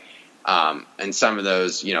play. And some of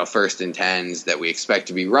those, 1st and 10s that we expect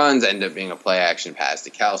to be runs end up being a play action pass to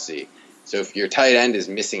Kelce. So if your tight end is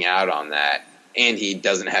missing out on that and he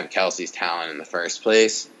doesn't have Kelce's talent in the first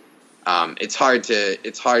place, it's hard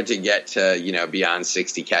to get to, beyond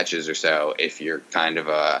 60 catches or so if you're kind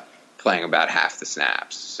of playing about half the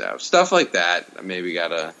snaps. So stuff like that. Maybe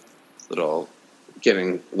got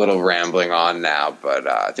getting a little rambling on now, but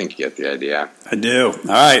I think you get the idea. I do. All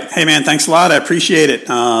right. Hey, man, thanks a lot. I appreciate it.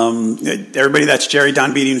 Everybody, that's Jerry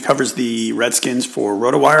Don Beatty, who covers the Redskins for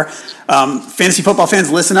RotoWire. Fantasy football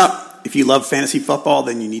fans, listen up. If you love fantasy football,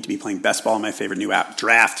 then you need to be playing Best Ball, my favorite new app,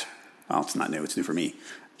 Draft. Well, it's not new. It's new for me.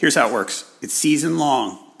 Here's how it works. It's season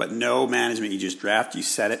long, but no management. You just draft, you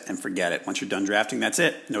set it, and forget it. Once you're done drafting, that's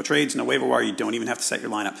it. No trades, no waiver wire. You don't even have to set your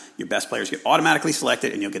lineup. Your best players get automatically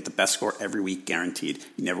selected, and you'll get the best score every week, guaranteed.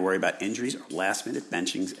 You never worry about injuries or last-minute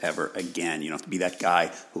benchings ever again. You don't have to be that guy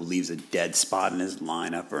who leaves a dead spot in his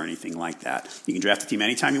lineup or anything like that. You can draft a team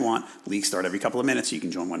anytime you want. Leagues start every couple of minutes, so you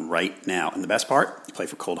can join one right now. And the best part, you play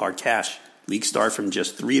for cold, hard cash. Leagues start from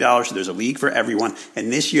just $3, so there's a league for everyone.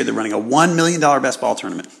 And this year, they're running a $1 million best ball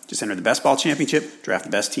tournament. Just enter the best ball championship, draft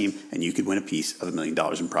the best team, and you could win a piece of $1 million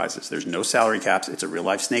in prizes. There's no salary caps. It's a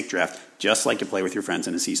real-life snake draft, just like you play with your friends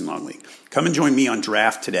in a season-long league. Come and join me on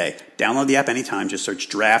Draft today. Download the app anytime. Just search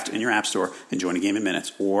Draft in your app store and join a game in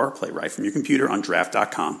minutes. Or play right from your computer on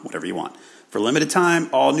Draft.com, whatever you want. For a limited time,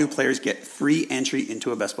 all new players get free entry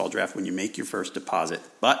into a best ball draft when you make your first deposit.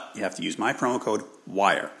 But you have to use my promo code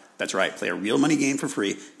WIRE. That's right. Play a real money game for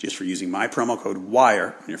free just for using my promo code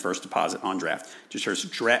WIRE on your first deposit on Draft. Just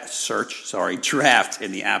search Draft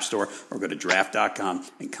in the App Store or go to Draft.com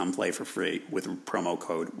and come play for free with promo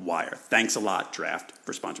code WIRE. Thanks a lot, Draft,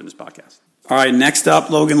 for sponsoring this podcast. All right, next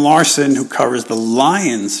up, Logan Larson, who covers the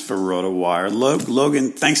Lions for RotoWire.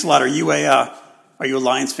 Logan, thanks a lot. Are you a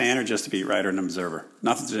Lions fan or just a beat writer and an observer?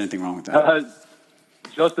 Not that there's anything wrong with that.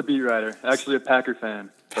 Just a beat writer. Actually a Packer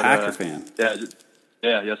fan. Packer fan?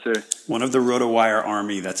 Yeah, yes, sir. One of the RotoWire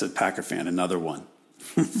army that's a Packer fan, another one.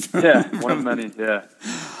 Yeah, one of many, yeah.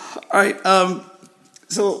 All right,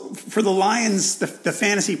 so for the Lions, the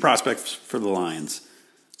fantasy prospects for the Lions.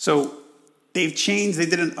 So they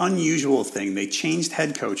did an unusual thing. They changed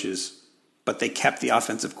head coaches, but they kept the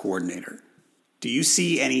offensive coordinator. Do you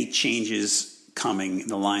see any changes coming in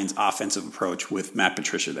the Lions' offensive approach with Matt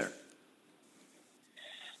Patricia there?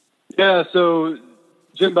 Yeah, so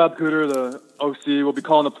Jim Bob Cooter, the OC, will be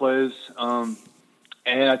calling the plays, and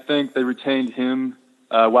I think they retained him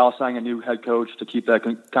while signing a new head coach to keep that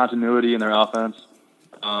continuity in their offense.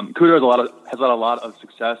 Cooter has had a lot of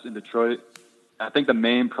success in Detroit. I think the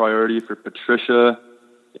main priority for Patricia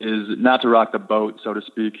is not to rock the boat, so to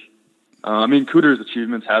speak. Cooter's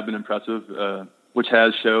achievements have been impressive, which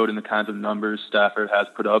has showed in the kinds of numbers Stafford has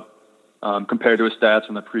put up compared to his stats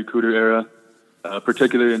from the pre-Cooter era,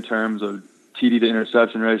 particularly in terms of TD to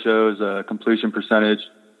interception ratios, completion percentage.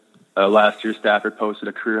 Last year, Stafford posted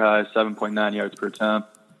a career high 7.9 yards per attempt,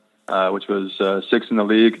 which was sixth in the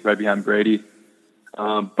league, right behind Brady.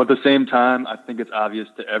 But at the same time, I think it's obvious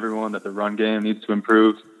to everyone that the run game needs to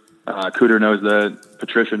improve. Cooter knows that.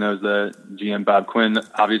 Patricia knows that. GM Bob Quinn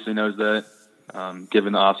obviously knows that,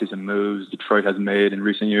 given the offseason moves Detroit has made in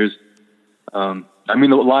recent years. The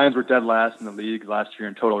Lions were dead last in the league last year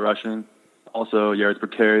in total rushing, also yards per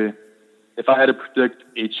carry. If I had to predict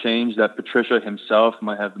a change that Patricia himself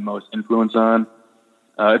might have the most influence on,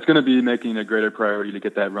 it's going to be making a greater priority to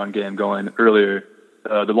get that run game going earlier.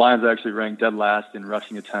 The Lions actually ranked dead last in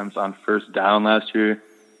rushing attempts on first down last year.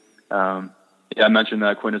 I mentioned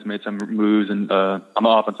that Quinn has made some moves and on the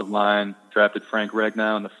offensive line, drafted Frank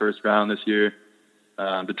Ragnow in the first round this year.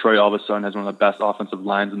 Detroit all of a sudden has one of the best offensive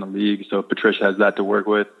lines in the league, so Patricia has that to work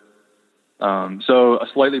with. So a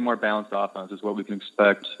slightly more balanced offense is what we can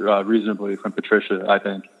expect reasonably from Patricia, I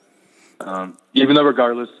think. Even though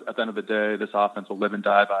regardless, at the end of the day, this offense will live and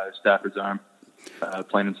die by Stafford's arm,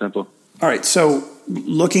 plain and simple. All right, so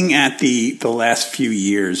looking at the last few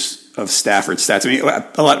years of Stafford's stats, I mean,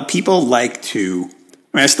 a lot of people like to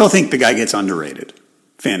 – I still think the guy gets underrated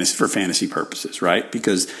for fantasy purposes, right?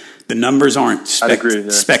 Because the numbers aren't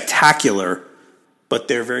spectacular, but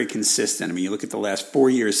they're very consistent. I mean, you look at the last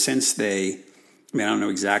 4 years since I don't know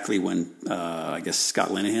exactly when, I guess Scott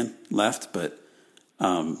Linehan left, but,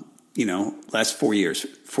 last 4 years,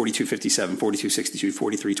 42-57, 42-62,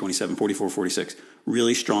 43-27, 44-46,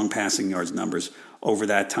 really strong passing yards numbers. Over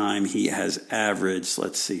that time, he has averaged,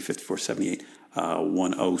 54-78,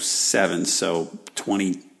 107, so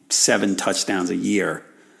 27 touchdowns a year.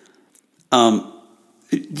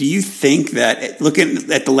 Do you think that,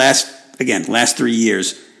 looking at the last 3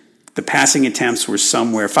 years, the passing attempts were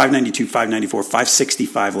somewhere 592, 594,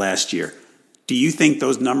 565 last year. Do you think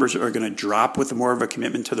those numbers are going to drop with more of a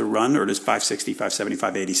commitment to the run, or does 560, 570,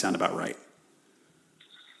 580 sound about right?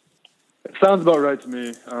 It sounds about right to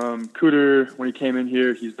me. Cooter, when he came in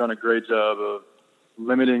here, he's done a great job of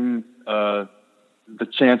limiting the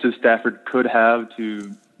chances Stafford could have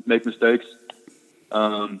to make mistakes.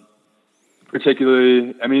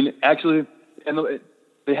 Particularly, actually,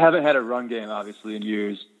 they haven't had a run game, obviously, in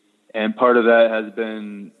years. And part of that has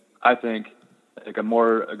been, I think, like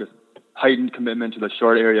a heightened commitment to the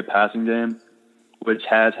short area passing game, which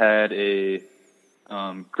has had a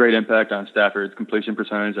great impact on Stafford's completion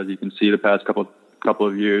percentage, as you can see the past couple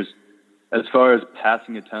of years. As far as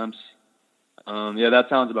passing attempts, that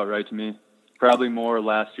sounds about right to me. Probably more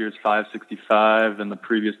last year's 565 than the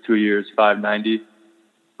previous 2 years' 590.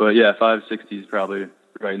 But 560 is probably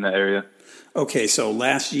right in that area. Okay, so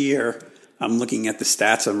last year, I'm looking at the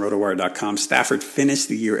stats on rotowire.com. Stafford finished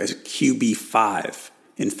the year as QB5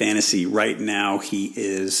 in fantasy. Right now, he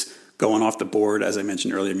is going off the board. As I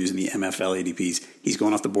mentioned earlier, I'm using the MFL ADPs. He's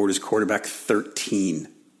going off the board as quarterback 13.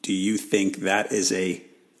 Do you think that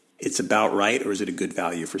it's about right, or is it a good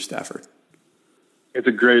value for Stafford? It's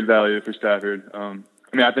a great value for Stafford.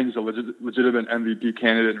 I think he's a legitimate MVP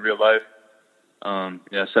candidate in real life.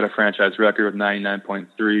 Set a franchise record with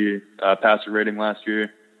 99.3 passer rating last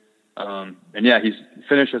year. He's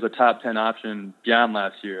finished as a top 10 option beyond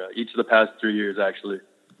last year, each of the past 3 years, actually,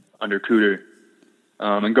 under Cooter.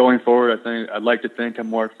 And going forward, I'd like to think a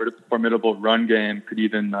more formidable run game could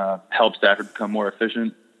even help Stafford become more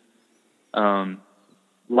efficient.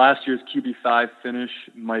 Last year's QB5 finish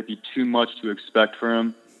might be too much to expect for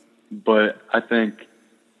him, but I think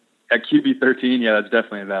at QB 13, that's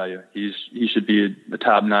definitely a value. He should be the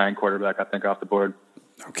top 9 quarterback, I think, off the board.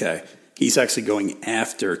 Okay. He's actually going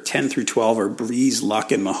after 10 through 12 are Breeze,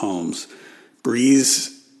 Luck, and Mahomes.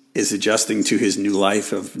 Breeze is adjusting to his new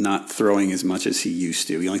life of not throwing as much as he used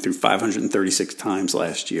to. He only threw 536 times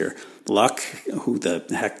last year. Luck, who the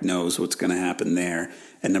heck knows what's going to happen there.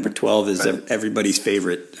 And number 12 is everybody's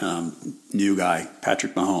favorite new guy,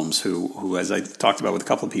 Patrick Mahomes, who, as I talked about with a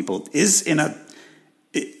couple of people,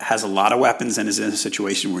 has a lot of weapons and is in a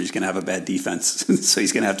situation where he's going to have a bad defense. So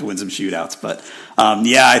he's going to have to win some shootouts. But,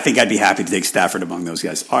 I think I'd be happy to take Stafford among those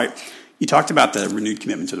guys. All right. You talked about the renewed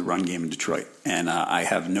commitment to the run game in Detroit, and I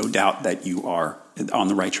have no doubt that you are on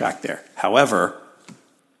the right track there. However,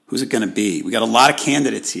 who's it going to be? We got a lot of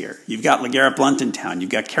candidates here. You've got LeGarrette Blount in town.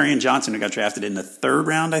 You've got Kerryon Johnson, who got drafted in the 3rd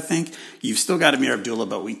round, I think. You've still got Amir Abdullah,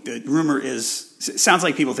 but the rumor is, it sounds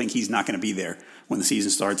like people think he's not going to be there when the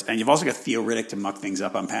season starts. And you've also got Theo Riddick to muck things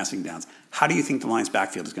up on passing downs. How do you think the Lions'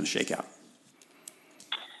 backfield is going to shake out?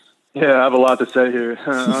 Yeah, I have a lot to say here.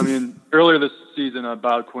 Earlier this season,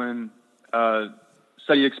 Bob Quinn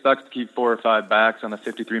said he expects to keep 4 or 5 backs on the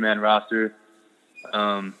 53-man roster.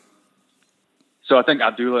 So I think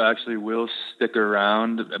Abdullah actually will stick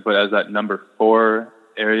around, but as that number 4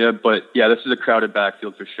 area. But, this is a crowded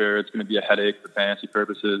backfield for sure. It's going to be a headache for fantasy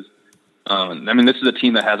purposes. This is a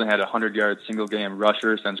team that hasn't had a 100-yard single-game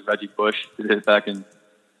rusher since Reggie Bush did it back in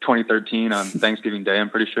 2013 on Thanksgiving Day, I'm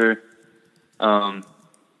pretty sure. I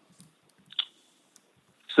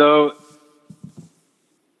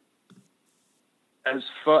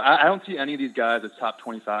don't see any of these guys as top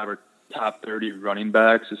 25 or top 30 running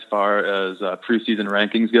backs as far as preseason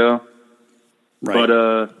rankings go. Right.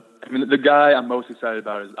 But, the guy I'm most excited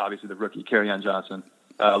about is obviously the rookie, Kerryon Johnson.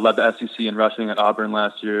 Led the SEC in rushing at Auburn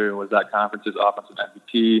last year, was that conference's offensive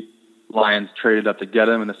MVP, Lions traded up to get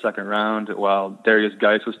him in the second round while Darius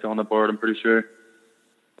Geis was still on the board, I'm pretty sure.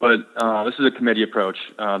 But this is a committee approach.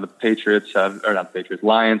 Lions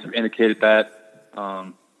have indicated that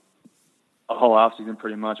a whole offseason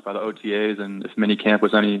pretty much by the OTAs, and if minicamp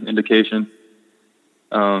was any indication.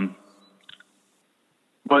 But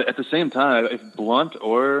at the same time, if Blunt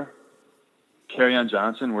or Kerryon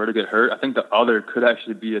Johnson were to get hurt, I think the other could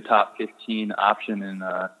actually be a top 15 option in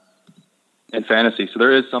fantasy. So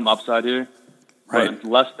there is some upside here. Right. But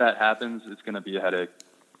unless that happens, it's going to be a headache.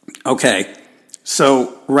 Okay.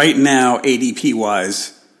 So right now,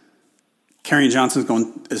 ADP-wise, Kerryon Johnson's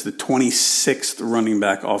going as the 26th running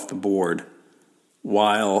back off the board,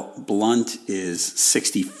 while Blunt is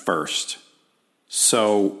 61st.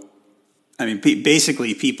 So, I mean,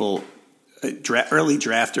 basically people, early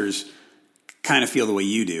drafters kind of feel the way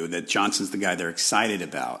you do, that Johnson's the guy they're excited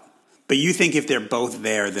about. But you think if they're both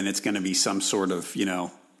there, then it's going to be some sort of,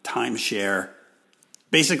 timeshare.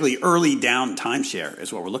 Basically, early down timeshare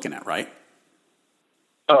is what we're looking at, right?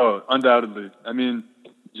 Oh, undoubtedly. I mean,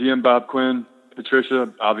 GM Bob Quinn,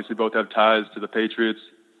 Patricia, obviously both have ties to the Patriots,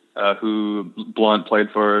 who Blunt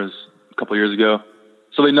played for a couple years ago.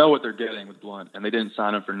 So they know what they're getting with Blunt, and they didn't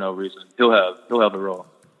sign him for no reason. He'll have a role.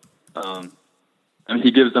 I mean,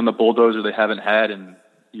 he gives them the bulldozer they haven't had in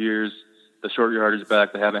years, the short yardage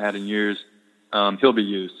back they haven't had in years. He'll be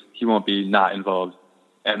used. He won't be not involved.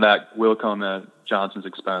 And that will come at Johnson's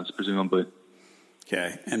expense, presumably.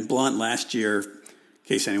 Okay. And Blunt last year, in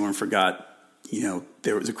case anyone forgot,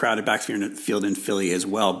 there was a crowded backfield in Philly as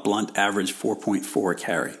well. Blunt averaged 4.4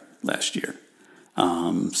 carry last year.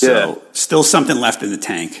 Still something left in the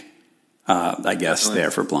tank, I guess,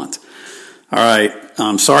 there for Blunt. All right.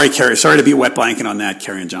 Sorry to be wet blanket on that,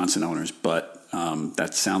 Kerryon Johnson owners, but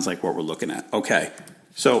that sounds like what we're looking at. Okay.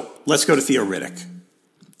 So let's go to Theo Riddick.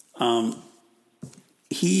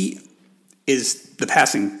 He is the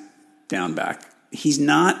passing down back. He's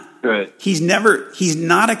not right. He's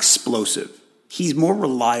not explosive. He's more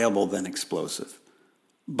reliable than explosive.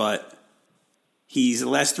 But the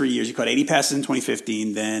last 3 years, he caught 80 passes in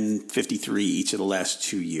 2015, then 53 each of the last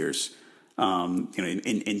 2 years. In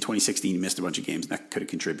 2016, he missed a bunch of games, and that could have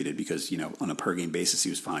contributed because, on a per game basis, he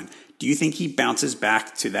was fine. Do you think he bounces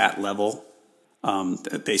back to that level,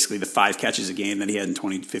 basically the 5 catches a game that he had in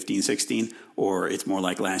 2015-16, or it's more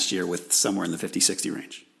like last year with somewhere in the 50-60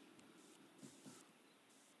 range?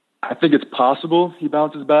 I think it's possible he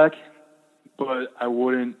bounces back, but I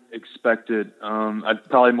wouldn't expect it. I'd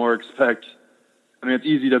probably more expect – it's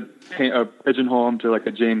easy to pigeonhole him to like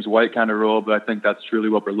a James White kind of role, but I think that's truly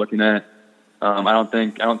what we're looking at. I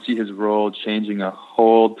don't see his role changing a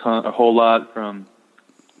whole lot from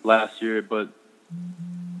last year, but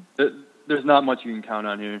there's not much you can count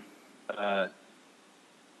on here.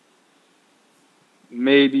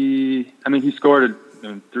 He scored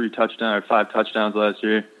 5 touchdowns last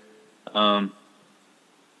year.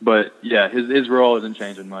 But yeah, his role isn't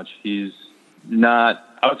changing much. He's not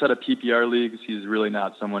outside of PPR leagues. He's really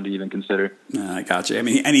not someone to even consider. I gotcha. And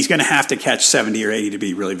he's going to have to catch 70 or 80 to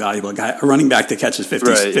be really valuable. A running back that catches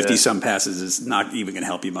 50 some passes is not even going to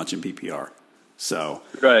help you much in PPR. So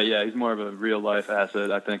right, yeah, he's more of a real life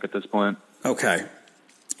asset, I think, at this point. Okay,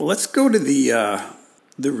 well, let's go to the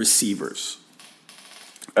receivers.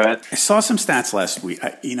 All right. I saw some stats last week.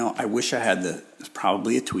 I wish I had it's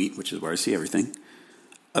probably a tweet, which is where I see everything,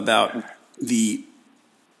 about the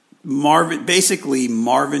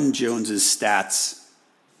Marvin Jones's stats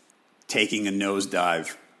taking a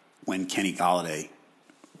nosedive when Kenny Golladay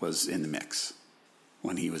was in the mix,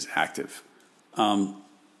 when he was active.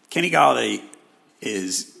 Kenny Golladay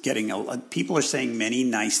is getting people are saying many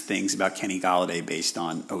nice things about Kenny Golladay based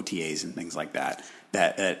on OTAs and things like that.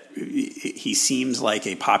 That he seems like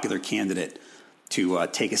a popular candidate to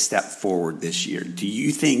take a step forward this year. Do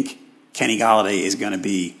you think Kenny Golladay is going to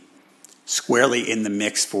be squarely in the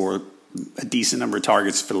mix for a decent number of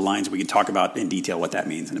targets for the Lions? We can talk about in detail what that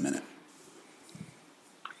means in a minute.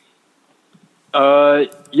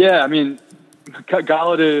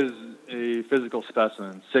 Golladay is a physical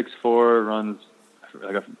specimen. 6'4", runs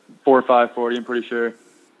like a 4.5 40, I'm pretty sure.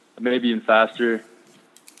 Maybe even faster.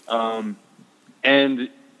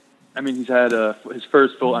 He's had his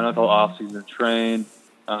first full NFL offseason to train,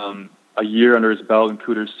 a year under his belt in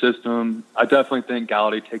Cooter's system. I definitely think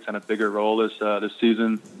Golladay takes on a bigger role this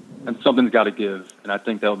season, and something's got to give. And I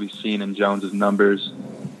think that'll be seen in Jones's numbers.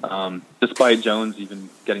 Despite Jones even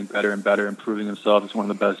getting better and better, improving himself, he's one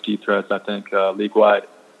of the best deep threats, I think, league-wide.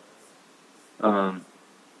 Yeah.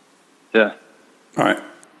 All right.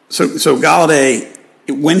 So Golladay,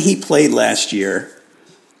 when he played last year,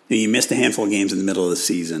 he missed a handful of games in the middle of the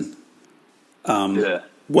season.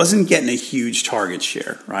 wasn't getting a huge target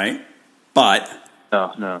share, right? But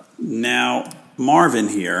No. now Marvin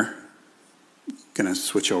here, going to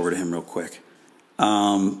switch over to him real quick.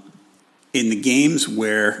 In the games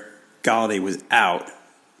where Golladay was out,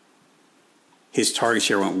 his target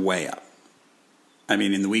share went way up. I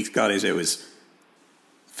mean, in the weeks Galladay's, it was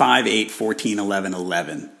 5, 8, 14, 11,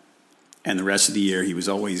 11. And the rest of the year, he was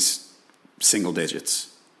always single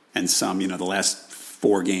digits. And some, the last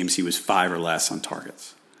 4 games, he was 5 or less on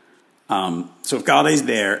targets. So if Galladay's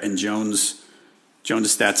there and Jones'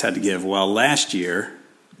 stats had to give, well, last year,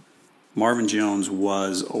 Marvin Jones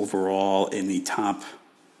was overall in the top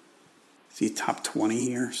 20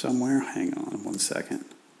 here somewhere? Hang on 1 second.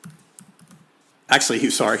 Actually,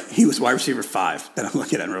 he was wide receiver 5 that I'm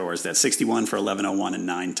looking at in RotoWire stats. 61 for 1101 and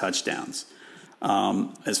 9 touchdowns.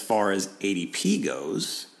 As far as ADP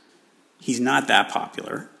goes, he's not that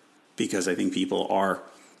popular because I think people are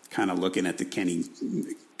kind of looking at the Kenny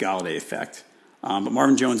Golladay effect. But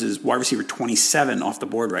Marvin Jones is wide receiver 27 off the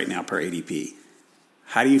board right now per ADP.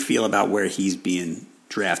 How do you feel about where he's being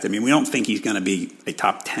drafted? I mean, we don't think he's going to be a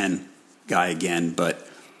top 10 guy again, but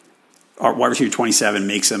our wide receiver 27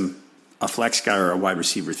 makes him a flex guy or a wide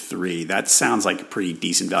receiver 3. That sounds like a pretty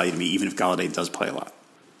decent value to me, even if Golladay does play a lot.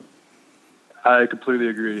 I completely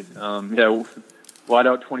agree.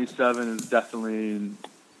 Wideout 27 is definitely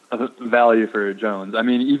a value for Jones. I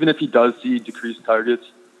mean, even if he does see decreased targets,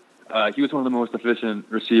 he was one of the most efficient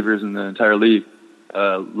receivers in the entire league.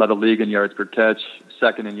 Led the league in yards per catch,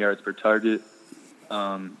 second in yards per target.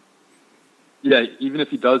 Even if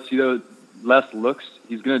he does see those less looks,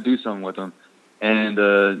 he's going to do something with them.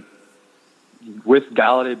 And with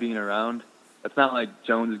Golladay being around, it's not like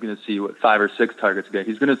Jones is going to see 5 or 6 targets a game.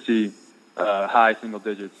 He's going to see high single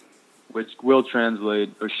digits, which will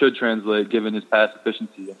translate or should translate, given his pass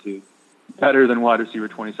efficiency, into better than wide receiver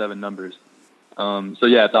 27 numbers.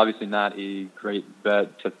 It's obviously not a great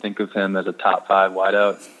bet to think of him as a top 5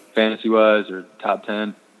 wideout fantasy-wise, or top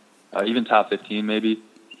 10, even top 15 maybe.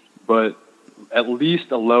 But at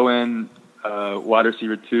least a low-end wide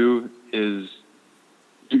receiver 2 is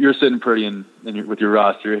you're sitting pretty with your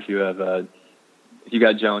roster if you have if you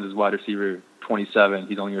got Jones as wide receiver 27.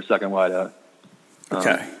 He's only your second wideout.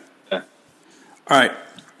 Okay. All right.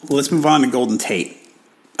 Well, let's move on to Golden Tate.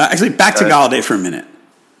 Actually, back to Golladay for a minute.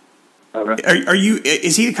 Okay.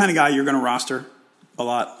 Is he the kind of guy you're going to roster a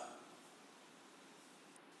lot?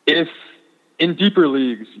 If in deeper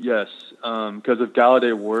leagues, yes. Because if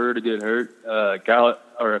Golladay were to get hurt,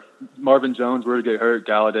 or if Marvin Jones were to get hurt,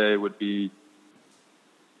 Golladay would be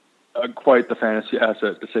quite the fantasy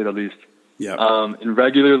asset, to say the least. Yeah. In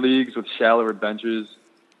regular leagues with shallower benches,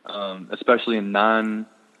 especially in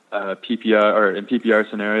PPR or in PPR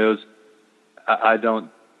scenarios,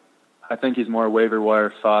 I think he's more waiver wire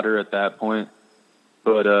fodder at that point.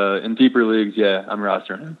 But in deeper leagues, I'm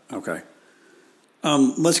rostering him. Okay.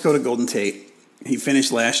 Let's go to Golden Tate. He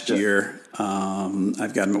finished last year.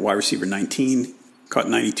 I've got him at wide receiver 19. Caught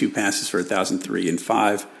 92 passes for 1,003 and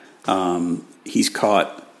 5. He's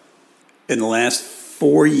caught in the last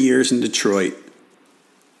 4 years in Detroit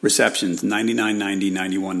receptions 99, 90,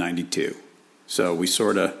 91, 92. So we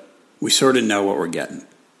sort of know what we're getting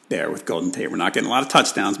there with Golden Tate. We're not getting a lot of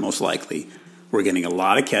touchdowns, most likely. We're getting a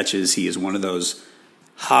lot of catches. He is one of those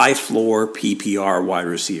high floor PPR wide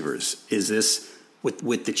receivers. Is this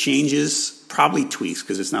with the changes, probably tweaks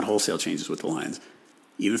because it's not wholesale changes with the Lions.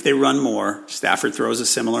 Even if they run more, Stafford throws a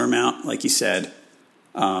similar amount, like you said.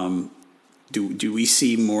 Do we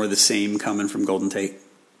see more of the same coming from Golden Tate?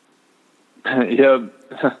 Yeah,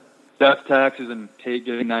 death taxes and Tate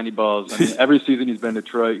getting 90 balls. I mean, every season he's been in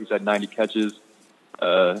Detroit, he's had 90 catches.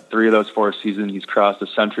 3 of those 4 seasons, he's crossed the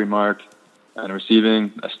century mark and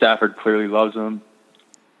receiving. Stafford clearly loves him.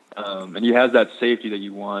 And he has that safety that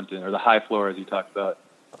you want, or the high floor, as you talked about.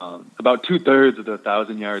 About 2/3 of the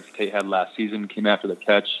 1,000 yards Tate had last season came after the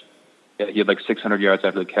catch. Yeah, he had like 600 yards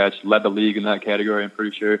after the catch, led the league in that category, I'm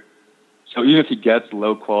pretty sure. So even if he gets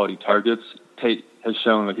low-quality targets, Tate has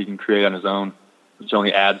shown that he can create on his own, which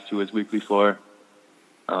only adds to his weekly floor.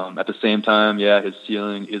 At the same time, his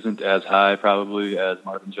ceiling isn't as high probably as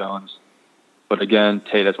Marvin Jones. But again,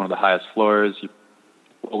 Tate has one of the highest floors.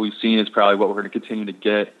 What we've seen is probably what we're going to continue to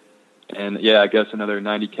get. And, I guess another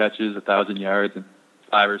 90 catches, 1,000 yards, and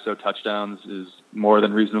 5 or so touchdowns is more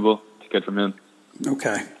than reasonable to get from him.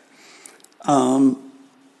 Okay.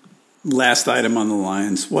 Last item on the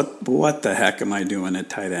Lions. What the heck am I doing at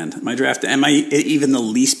tight end? Am I even the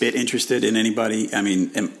least bit interested in anybody? I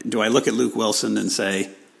mean, do I look at Luke Wilson and say,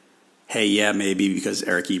 hey, maybe because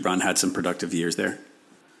Eric Ebron had some productive years there?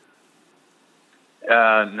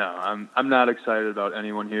 No, I'm not excited about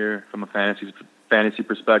anyone here from a fantasy fantasy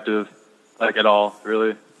perspective, like at all,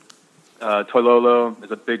 really. Toilolo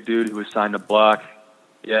is a big dude who was signed to block.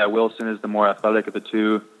 Yeah, Wilson is the more athletic of the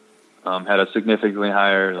two. Had a significantly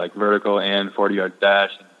higher like vertical and 40-yard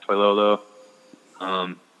dash than Toilolo.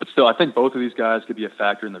 But still, I think both of these guys could be a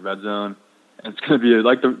factor in the red zone. And it's going to be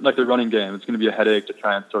like the running game. It's going to be a headache to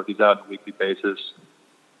try and sort these out on a weekly basis.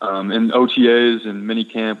 In OTAs and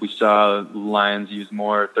minicamp, we saw Lions use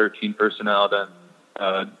more 13 personnel than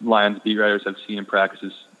Lions beat writers have seen in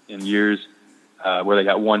practices in years, where they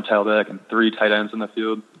got one tailback and 3 tight ends in the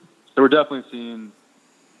field. So we're definitely seeing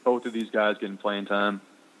both of these guys getting playing time.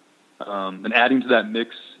 And adding to that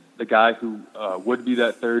mix, the guy who would be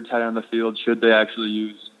that third tight end on the field, should they actually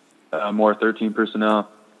use more 13 personnel,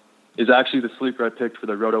 is actually the sleeper I picked for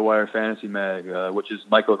the RotoWire Fantasy Mag, which is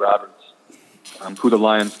Michael Roberts, who the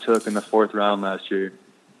Lions took in the 4th round last year.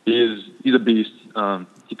 He's a beast.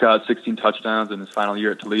 He caught 16 touchdowns in his final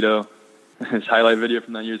year at Toledo. His highlight video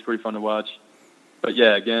from that year is pretty fun to watch. But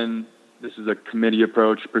yeah, again, this is a committee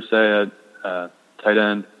approach per se at tight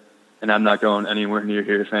end, and I'm not going anywhere near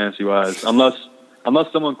here fantasy-wise, unless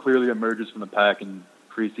someone clearly emerges from the pack in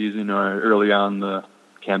preseason or early on in the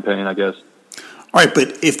campaign, I guess. All right,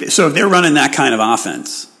 but if they're running that kind of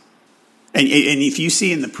offense, and if you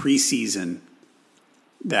see in the preseason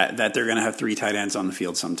that they're going to have 3 tight ends on the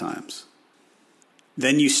field sometimes,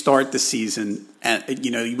 then you start the season, and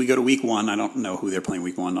we go to week 1. I don't know who they're playing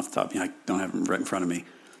week 1 off the top. I don't have them right in front of me.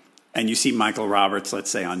 And you see Michael Roberts, let's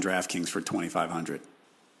say, on DraftKings for $2,500.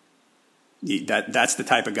 That's the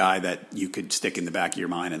type of guy that you could stick in the back of your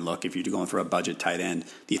mind and look, if you're going for a budget tight end,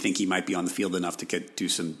 do you think he might be on the field enough to do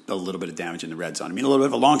a little bit of damage in the red zone? I mean, a little bit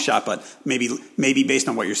of a long shot, but maybe based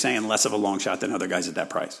on what you're saying, less of a long shot than other guys at that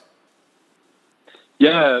price.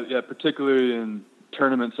 Yeah, particularly in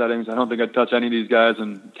tournament settings. I don't think I'd touch any of these guys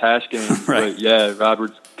in cash games. Right. But yeah,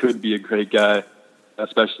 Roberts could be a great guy,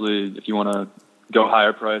 especially if you want to go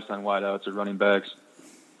higher priced on wideouts or running backs.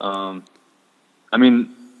 I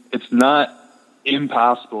mean, it's not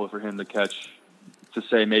impossible for him to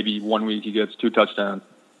say maybe 1 week he gets 2 touchdowns,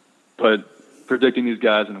 but predicting these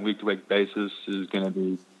guys on a week-to-week basis is going to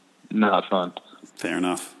be not fun. Fair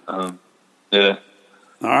enough. Yeah.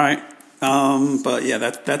 All right. But yeah,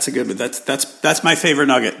 that's a good one. That's my favorite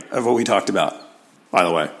nugget of what we talked about. By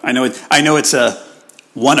the way, I know it's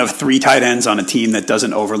one of 3 tight ends on a team that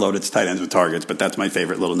doesn't overload its tight ends with targets, but that's my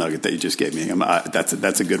favorite little nugget that you just gave me.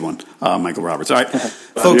 That's a good one, Michael Roberts. All right,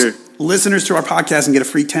 folks, listeners to our podcast can get a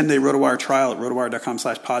free 10-day RotoWire trial at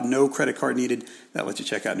rotowire.com/pod. No credit card needed. That lets you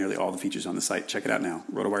check out nearly all the features on the site. Check it out now,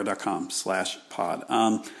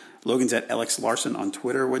 rotowire.com/pod. Logan's at LX Larson on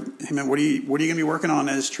Twitter. What are you going to be working on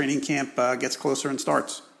as training camp gets closer and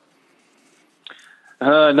starts?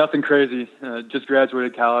 Nothing crazy. Just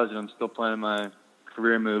graduated college, and I'm still planning my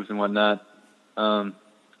career moves and whatnot. I'm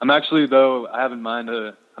actually, though, I have in mind,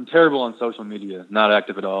 I'm terrible on social media, not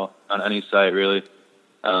active at all on any site, really.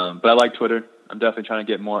 But I like Twitter. I'm definitely trying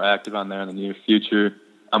to get more active on there in the near future.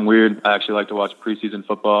 I'm weird. I actually like to watch preseason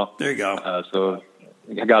football. There you go. So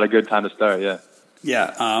I got a good time to start, yeah.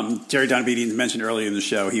 Yeah, Jerry Donbedian mentioned earlier in the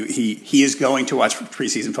show, he is going to watch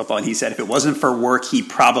preseason football, and he said if it wasn't for work, he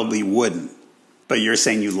probably wouldn't. But you're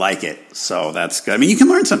saying you like it, so that's good. I mean, you can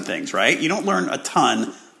learn some things, right? You don't learn a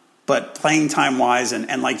ton, but playing time-wise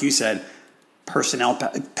and like you said, personnel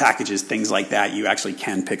packages, things like that, you actually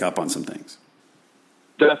can pick up on some things.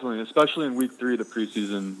 Definitely, especially in week 3 of the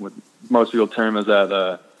preseason, what most people term as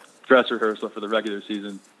that dress rehearsal for the regular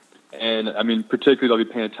season. And, I mean, particularly they'll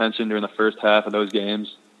be paying attention during the first half of those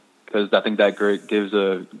games because I think that gives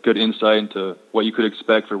a good insight into what you could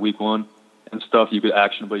expect for week 1 and stuff you could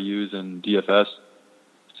actionably use in DFS.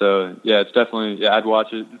 So, yeah, it's definitely, I'd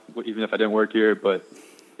watch it even if I didn't work here, but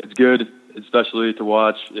it's good, especially to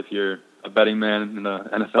watch if you're a betting man in the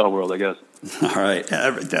NFL world, I guess. All right.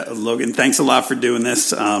 Logan, thanks a lot for doing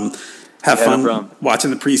this. Have fun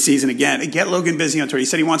watching the preseason again. Get Logan busy on Twitter. He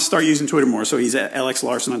said he wants to start using Twitter more, so he's at LX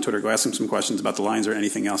Larson on Twitter. Go ask him some questions about the Lions or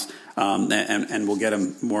anything else, and we'll get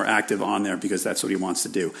him more active on there because that's what he wants to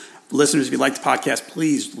do. Listeners, if you like the podcast,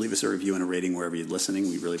 please leave us a review and a rating wherever you're listening.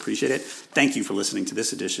 We really appreciate it. Thank you for listening to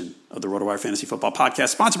this edition of the RotoWire Fantasy Football Podcast,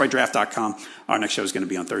 sponsored by Draft.com. Our next show is going to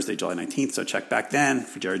be on Thursday, July 19th, so check back then.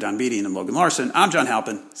 For Jerry Donbedian and Logan Larson, I'm John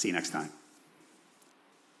Halpin. See you next time.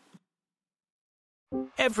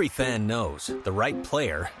 Every fan knows the right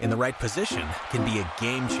player in the right position can be a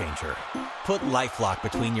game changer. Put LifeLock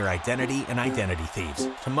between your identity and identity thieves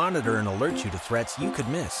to monitor and alert you to threats you could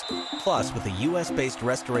miss. Plus, with a U.S.-based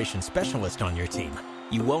restoration specialist on your team,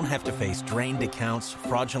 you won't have to face drained accounts,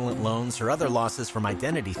 fraudulent loans, or other losses from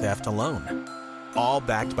identity theft alone. All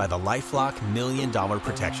backed by the LifeLock $1 Million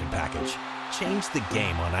Protection Package. Change the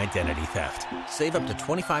game on identity theft. Save up to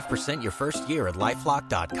 25% your first year at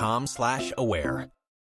LifeLock.com/aware.